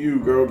 Go be you,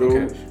 girl.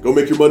 Go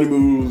make your money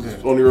moves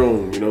on your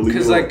own. You know,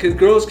 because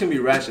girls can be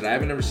ratchet. I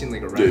haven't ever seen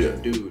like a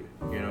ratchet dude.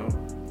 You know.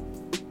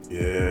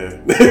 Yeah,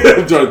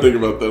 I'm trying to think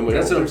about that.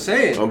 That's what I'm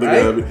saying. I don't think I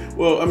have.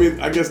 Well, I mean,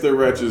 I guess their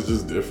ratchet is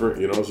just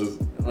different. You know, it's just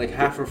like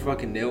half her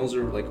fucking nails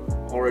are like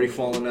already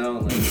falling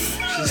out. Like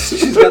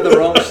she's got the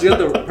wrong. She's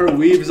got her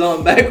weaves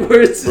on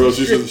backwards. Bro,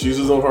 she's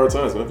just on hard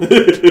times, man.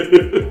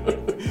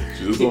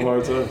 She's just on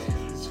hard times.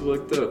 It's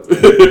fucked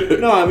up.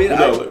 No, I mean,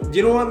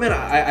 you know what, man?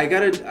 I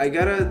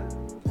gotta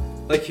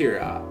like here.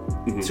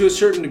 To a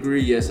certain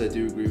degree, yes, I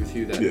do agree with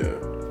you that.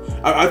 Yeah.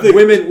 I think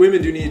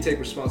women do need to take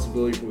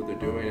responsibility for what they're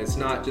doing. It's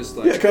not just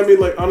like I mean,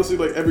 like honestly,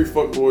 like every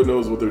fuckboy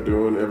knows what they're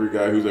doing. Every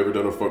guy who's ever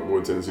done a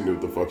fuckboy tendency knew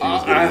what the fuck he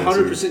was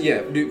getting 100%,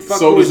 yeah. Dude,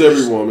 so does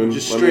every woman.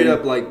 Just straight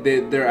up, like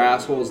they're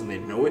assholes and they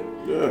know it.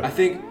 Yeah. I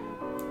think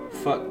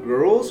fuck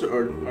girls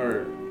are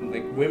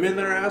like women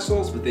that are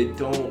assholes, but they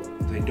don't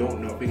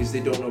know because they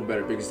don't know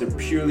better because they're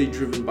purely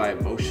driven by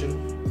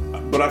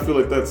emotion. But I feel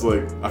like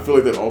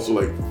that also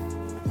like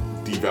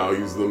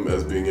devalues them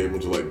as being able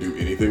to like do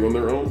anything on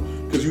their own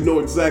because you know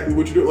exactly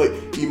what you're doing.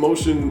 Like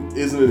emotion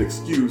isn't an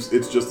excuse,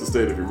 it's just the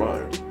state of your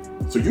mind.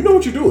 So you know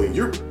what you're doing.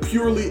 You're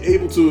purely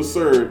able to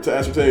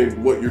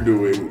ascertain what you're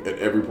doing at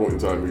every point in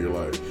time of your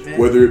life. Man.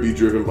 Whether it be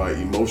driven by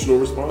emotional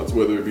response,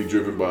 whether it be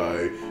driven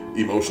by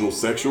emotional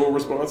sexual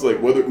response,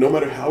 like no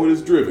matter how it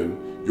is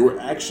driven, your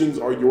actions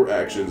are your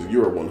actions and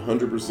you are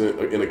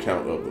 100% in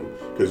account of them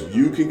because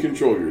you can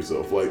control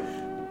yourself.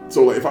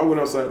 So if I went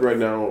outside right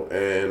now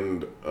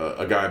and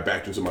a guy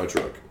backed into my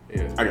truck,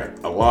 I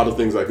got a lot of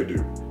things I could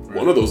do. Right.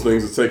 One of those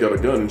things is take out a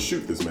gun and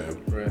shoot this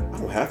man. Right. I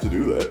don't have to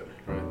do that.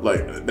 Right.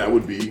 Like that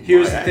would be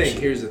Here's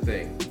the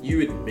thing.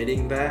 You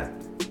admitting that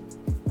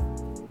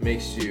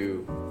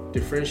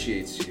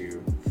differentiates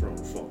you from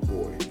a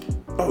fuckboy.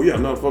 Oh yeah,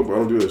 I'm not a fuckboy. I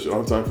don't do that shit. I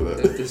don't have time for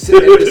that. At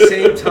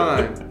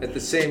the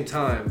same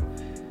time,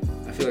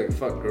 I feel like a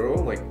fuck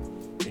girl, like,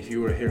 if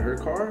you were to hit her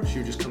car, she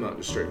would just come out and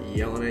just start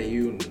yelling at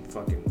you and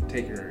fucking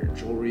taking her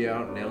jewelry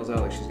out, nails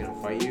out, like she's gonna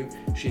fight you.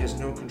 She has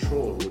no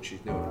control over what she's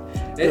doing.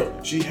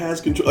 No, she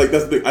has control. Like,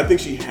 that's the thing. I think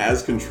she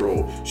has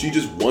control. She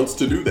just wants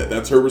to do that.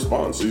 That's her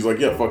response. She's like,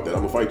 yeah, fuck that.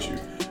 I'm gonna fight you.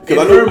 In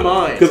her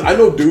mind. Because I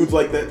know dudes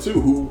like that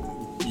too, who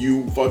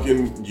you fuck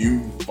with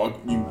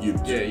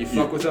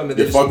them,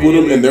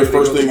 and and their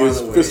first thing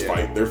is fist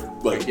fight. They're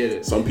like, I get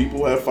it. Some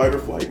people have fight or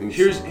flight. And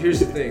here's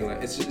the thing,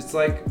 like it's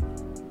like,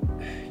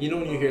 you know,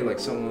 when you hear like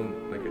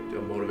someone like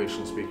a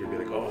motivational speaker be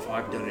like, oh, if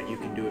I've done it, you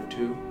can do it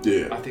too.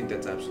 Yeah. I think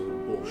that's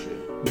absolute bullshit.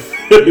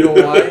 You know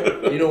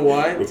why? You know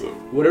why? What's up?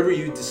 Whatever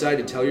you decide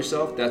to tell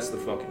yourself, that's the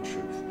fucking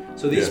truth.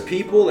 So these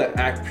people that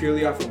act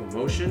purely off of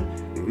emotion,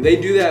 they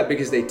do that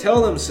because they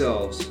tell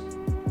themselves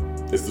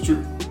it's the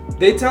truth.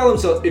 They tell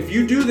themselves, if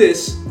you do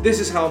this, this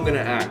is how I'm going to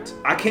act.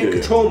 I can't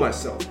control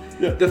myself.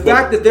 Yeah, the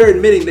fact that they're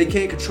admitting they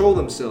can't control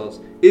themselves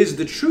is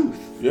the truth.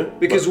 Yeah.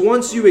 Because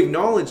once you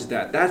acknowledge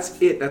that,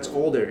 that's it. That's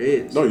all there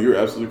is. No, you're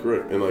absolutely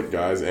correct. And like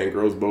guys and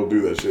girls both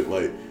do that shit.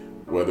 Like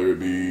whether it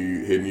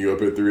be hitting you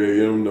up at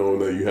 3 a.m. knowing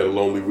that you had a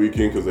lonely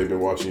weekend because they've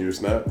been watching you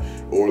snap,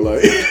 or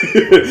like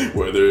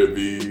whether it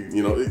be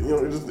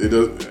it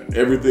does.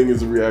 Everything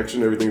is a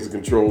reaction. Everything is a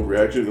controlled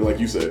reaction. And like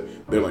you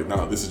said, they're like,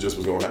 nah, this is just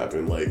what's gonna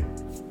happen. Like.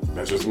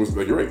 That's just what's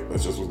like. You're right.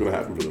 That's just what's gonna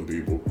happen for them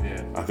people.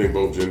 Yeah. I think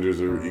both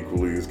genders are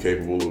equally as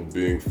capable of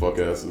being fuck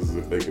asses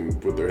if they can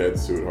put their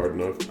heads to it hard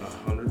enough.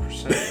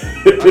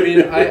 100%. I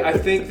mean, I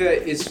think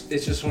that it's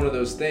just one of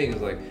those things.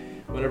 Like,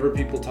 whenever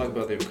people talk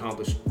about they've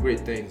accomplished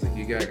great things, like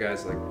you got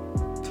guys like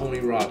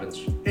Tony Robbins,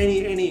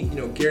 any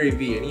Gary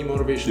Vee, any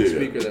motivational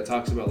speaker that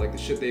talks about like the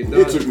shit they've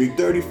done. It took me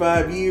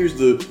 35 years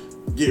to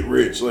get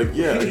rich. Like,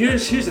 yeah.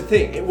 Here's the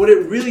thing. What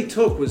it really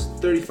took was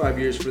 35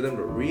 years for them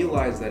to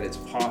realize that it's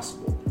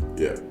possible.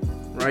 Yeah.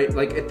 Right?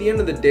 Like, at the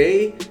end of the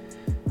day,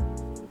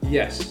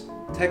 yes,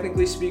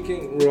 technically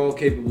speaking, we're all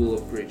capable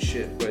of great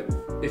shit. But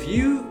if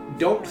you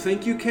don't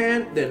think you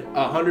can, then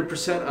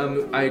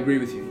 100% I agree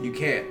with you. You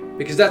can't.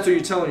 Because that's what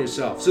you're telling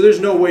yourself. So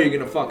there's no way you're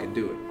going to fucking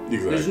do it.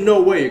 Exactly. There's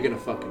no way you're going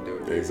to fucking do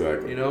it.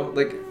 Exactly. You know?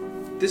 Like,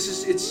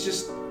 it's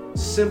just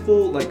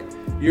simple. Like,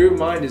 your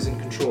mind is in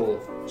control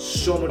of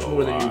so much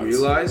more than you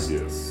realize.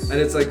 Yes. And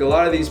it's like a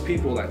lot of these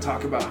people that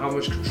talk about how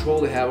much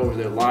control they have over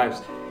their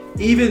lives,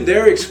 even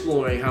they're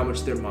exploring how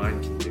much their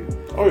mind can do.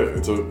 Oh yeah,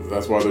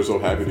 that's why they're so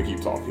happy to keep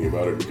talking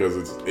about it,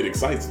 because it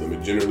excites them.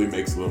 It generally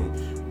makes them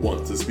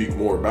want to speak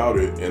more about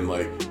it. And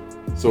like,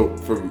 so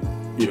from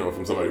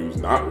somebody who's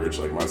not rich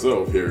like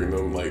myself, hearing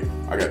them, like,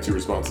 I got two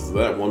responses to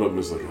that. One of them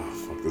is like, oh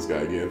fuck this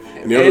guy again,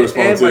 and the other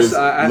response is,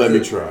 let me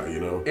try.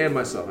 And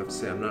myself, I have to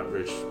say, I'm not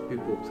rich.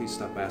 People, please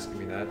stop asking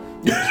me that.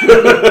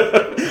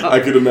 I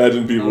could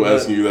imagine people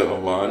asking you that a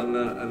lot.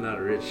 I'm not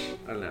rich.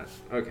 I'm not.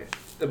 Okay.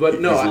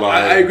 But no,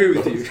 I agree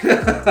with you.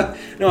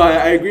 No,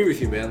 I agree with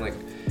you, man. Like,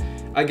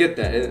 I get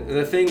that. And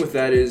the thing with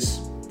that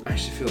is, I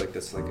actually feel like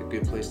that's like a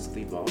good place to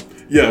leave off.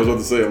 Yeah, I was about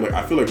to say,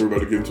 I feel like we're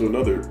about to get into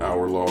another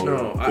hour-long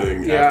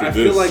thing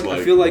after this.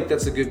 I feel like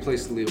that's a good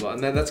place to leave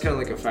off. And that's kind of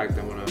like a fact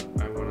I wanna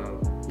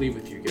leave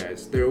with you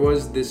guys. There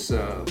was this,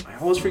 I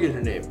always forget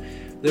her name.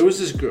 There was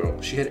this girl.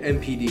 She had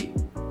MPD.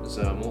 It was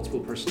a multiple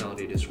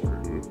personality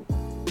disorder.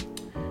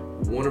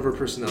 Mm-hmm. One of her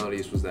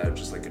personalities was that of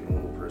just like a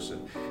normal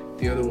person.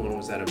 The other one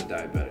was that of a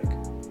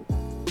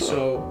diabetic.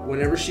 So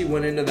whenever she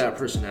went into that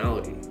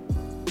personality,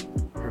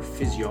 her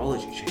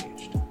physiology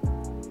changed.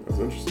 That's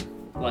interesting.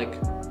 Like,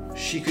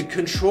 she could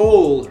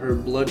control her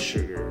blood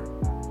sugar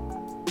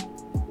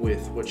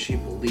with what she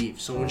believed.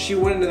 So when she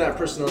went into that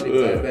personality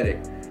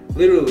diabetic,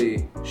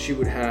 literally she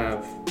would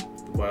have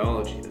the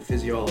biology, the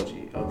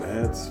physiology of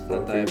that's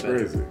fucking diabetic.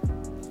 Crazy.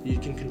 You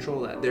can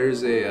control that.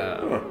 There's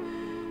a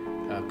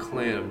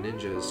clan of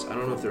ninjas. I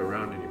don't know if they're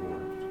around anymore.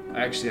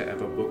 I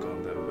have a book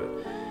on them,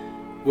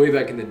 but way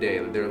back in the day,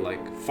 their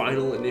like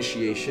final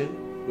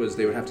initiation was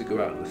they would have to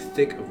go out in the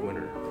thick of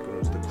winter, like when it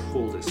was the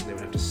coldest, and they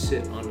would have to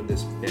sit on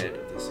this bed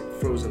of this like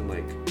frozen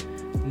lake,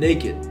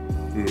 naked,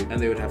 and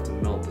they would have to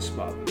melt the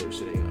spot that they were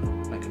sitting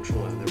on by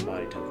controlling their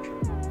body temperature.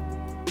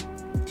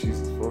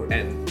 Jesus fuck.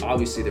 And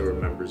obviously they were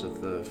members of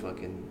the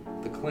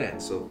clan,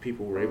 so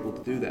people were able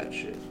to do that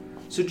shit.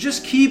 So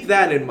just keep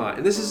that in mind.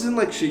 And this isn't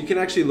like shit. You can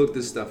actually look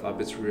this stuff up.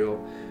 It's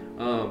real.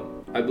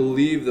 I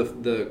believe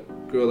the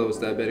girl that was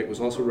diabetic was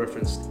also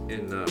referenced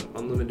in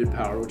Unlimited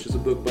Power, which is a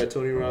book by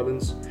Tony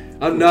Robbins.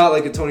 I'm not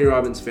like a Tony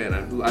Robbins fan.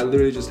 I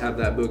literally just have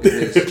that book.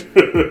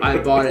 I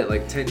bought it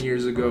like 10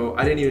 years ago.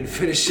 I didn't even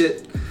finish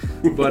it.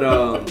 But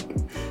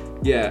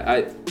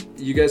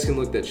you guys can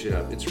look that shit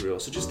up. It's real.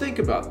 So just think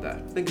about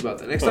that.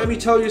 Next time you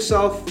tell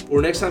yourself,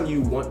 or next time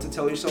you want to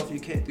tell yourself you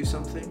can't do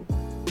something,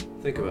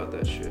 think about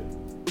that shit.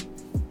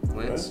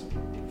 Lance?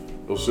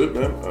 Well, shit,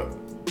 man.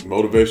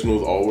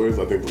 Motivational as always.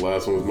 I think the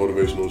last one was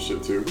motivational as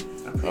shit too.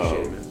 I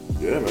appreciate it, man.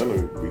 Yeah,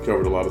 man. We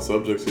covered a lot of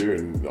subjects here,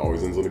 and it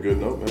always ends on a good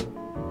note, man.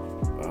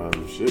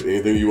 Shit.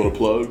 Anything you want to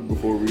plug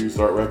before we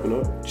start wrapping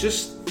up?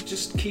 Just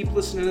just keep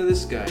listening to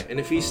this guy. And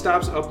if he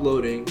stops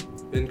uploading,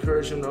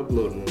 encourage him to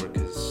upload more,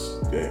 because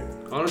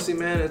honestly,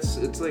 man, it's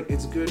like,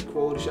 it's good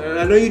quality shit. And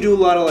I know you do a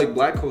lot of like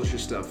black culture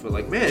stuff, but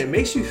like, man, it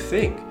makes you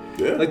think.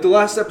 Yeah. Like the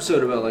last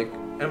episode about like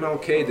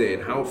MLK Day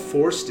and how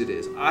forced it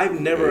is. I've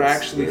never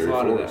actually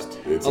thought forced.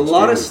 of that. It's a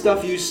lot of forced.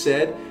 stuff you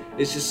said,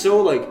 it's just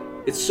so like,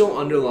 it's so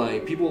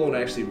underlying. People don't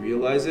actually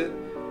realize it.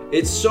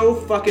 It's so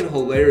fucking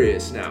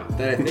hilarious now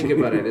that I think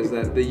about it, is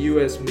that the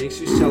U.S. makes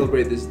you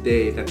celebrate this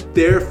day that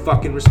they're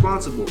fucking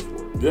responsible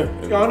for.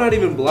 Yeah. Yo, I'm not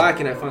even black,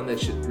 and I find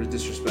that shit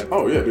disrespectful.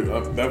 Oh yeah, dude.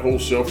 That whole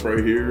shelf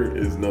right here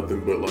is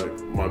nothing but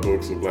like my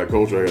books of black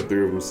culture. I got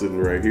 3 of them sitting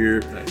right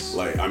here. Nice.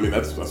 Like, I mean,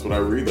 that's what I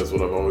read. That's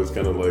what I've always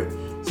kind of like.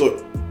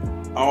 So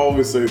I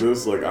always say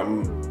this. Like,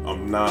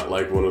 I'm not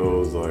like one of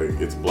those like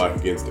it's black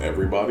against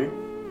everybody.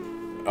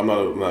 I'm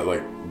not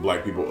like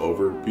black people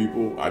over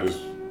people. I just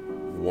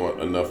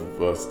want enough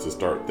of us to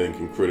start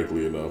thinking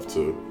critically enough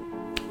to,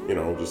 you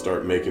know, just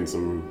start making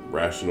some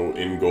rational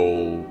end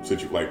goal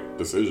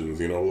decisions.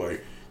 You know,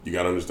 like, you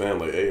gotta understand,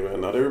 like, hey man,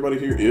 not everybody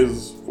here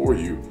is for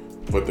you,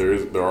 but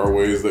there are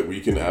ways that we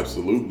can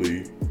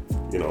absolutely,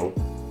 you know,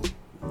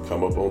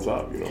 come up on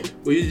top. You know.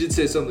 Well, you did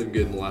say something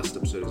good in the last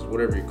episode. Is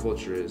whatever your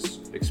culture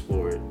is,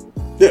 explore it.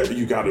 Yeah, but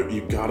you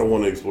gotta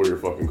want to explore your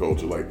fucking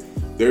culture. Like,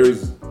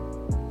 there's,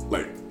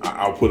 like,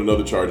 I'll put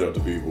another charge out to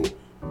people.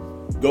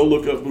 Go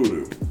look up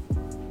voodoo.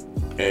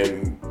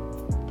 And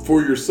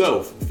for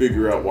yourself,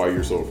 figure out why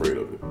you're so afraid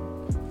of it.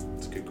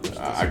 It's a good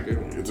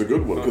question. It's a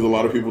good one, because a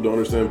lot of people don't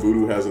understand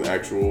voodoo has an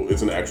actual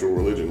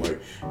religion. Like,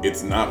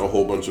 it's not a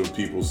whole bunch of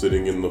people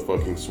sitting in the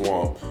fucking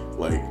swamp,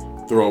 like,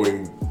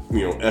 throwing,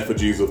 you know,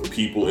 effigies of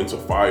people into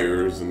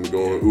fires and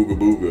going ooga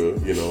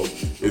booga, you know.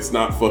 It's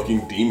not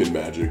fucking demon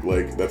magic.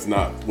 Like, that's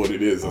not what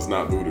it is. That's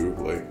not voodoo.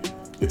 Like,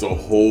 it's a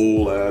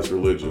whole ass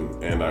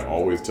religion, and I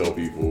always tell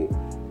people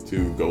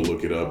to go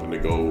look it up and to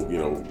go, you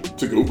know,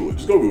 to Google it.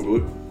 Just go Google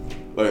it.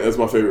 Like, that's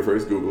my favorite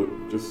phrase, Google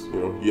it. Just, you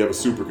know, you have a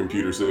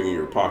supercomputer sitting in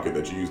your pocket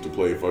that you use to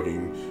play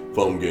fucking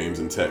phone games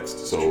and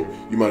text. So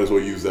you might as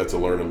well use that to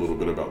learn a little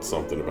bit about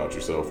something about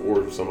yourself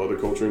or some other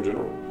culture in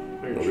general.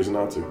 No reason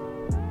not to.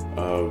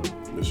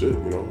 The shit,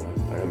 you know,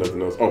 I got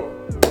nothing else. Oh,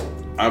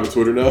 I have a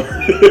Twitter now.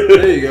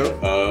 There you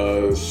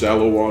go.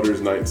 Shallow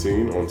Waters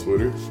 19 on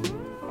Twitter.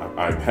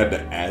 I had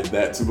to add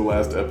that to the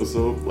last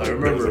episode. Like, I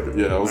remember.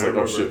 I was like,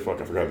 oh shit, fuck,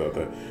 I forgot about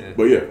that. Yeah.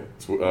 But yeah,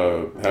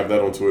 have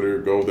that on Twitter.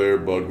 Go there,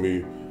 bug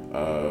me.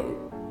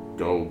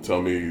 Go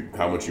tell me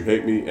how much you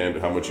hate me and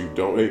how much you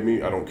don't hate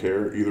me. I don't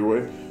care either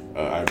way.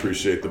 I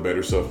appreciate the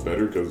better stuff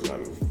better, because,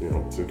 you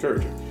know, it's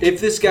encouraging.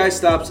 If this guy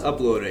stops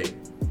uploading,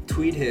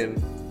 tweet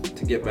him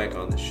to get back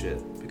on this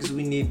shit, because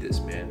we need this,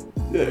 man.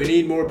 Yeah. We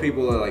need more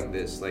people like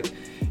this. Like,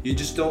 you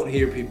just don't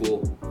hear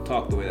people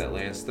talk the way that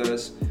Lance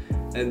does.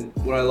 And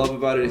what I love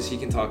about it is he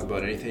can talk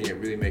about anything. It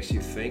really makes you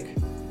think.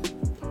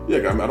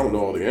 Yeah, I mean, I don't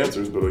know all the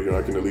answers, but, you know,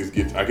 I can at least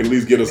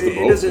get us to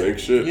both think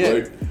shit. Yeah,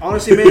 like,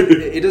 honestly, man,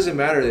 it doesn't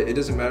matter. It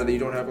doesn't matter that you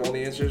don't have all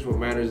the answers. What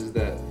matters is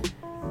that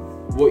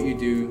what you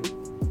do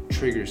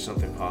triggers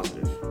something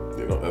positive.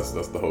 You know, that's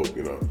the hope.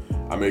 You know,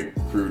 I make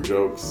crude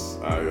jokes.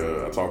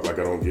 I talk like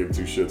I don't give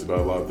 2 shits about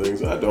a lot of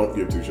things. I don't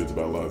give 2 shits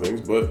about a lot of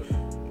things, but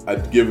I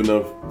give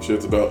enough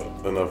shits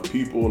about enough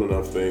people and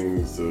enough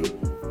things to.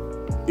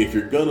 If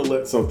you're gonna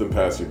let something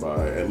pass you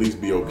by, at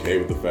least be okay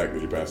with the fact that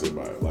you're passing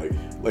it by.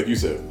 Like you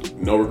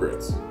said, no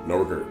regrets.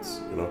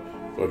 You know,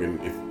 fucking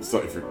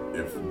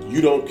if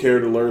you don't care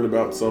to learn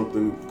about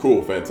something,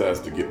 cool,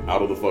 fantastic. Get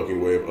out of the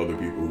fucking way of other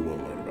people who want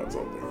to learn about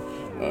something.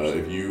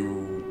 If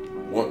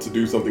you want to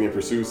do something and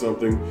pursue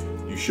something,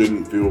 you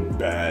shouldn't feel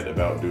bad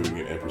about doing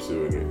it and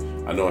pursuing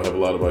it. I know I have a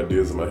lot of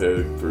ideas in my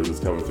head for this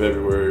coming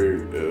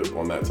February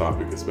on that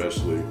topic,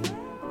 especially.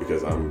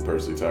 Because I'm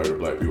personally tired of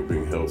black people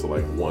being held to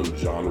like one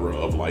genre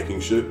of liking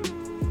shit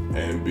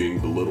and being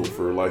belittled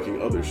for liking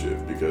other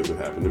shit. Because it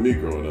happened to me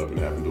growing up, and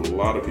it happened to a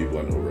lot of people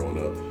I know growing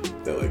up,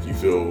 that like you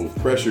feel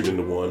pressured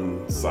into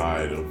one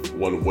side of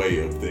one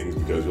way of things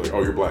because you're like,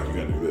 oh, you're black, you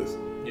gotta do this.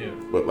 Yeah.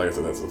 But like I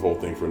said, that's the whole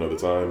thing for another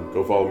time.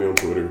 Go follow me on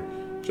Twitter,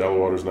 Shallow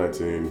Waters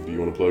 19. Do you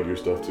want to plug your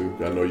stuff too?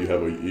 I know you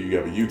have a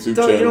YouTube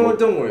channel. You know what?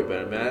 Don't worry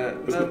about it,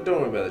 man.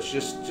 Don't worry about it.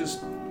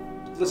 Just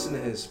listen to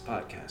his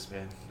podcast,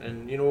 man.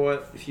 And you know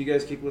what? If you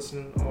guys keep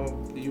listening,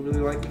 do you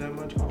really like me that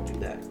much? I'll be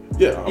back.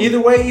 Yeah.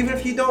 Either way, even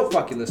if you don't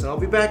fucking listen, I'll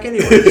be back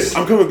anyways.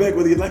 I'm coming back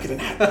whether you like it or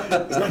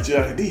not. It's not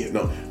your idea.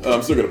 No,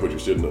 I'm still gonna put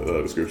your shit in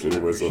the description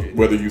anyway. So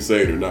whether you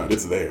say it or not,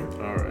 it's there.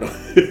 All right.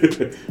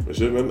 But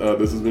shit, man.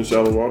 This has been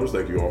Shallow Waters.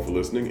 Thank you all for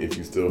listening. If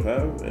you still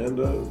have, and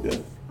yeah,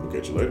 we'll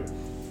catch you later.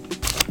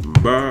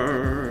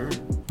 Bye.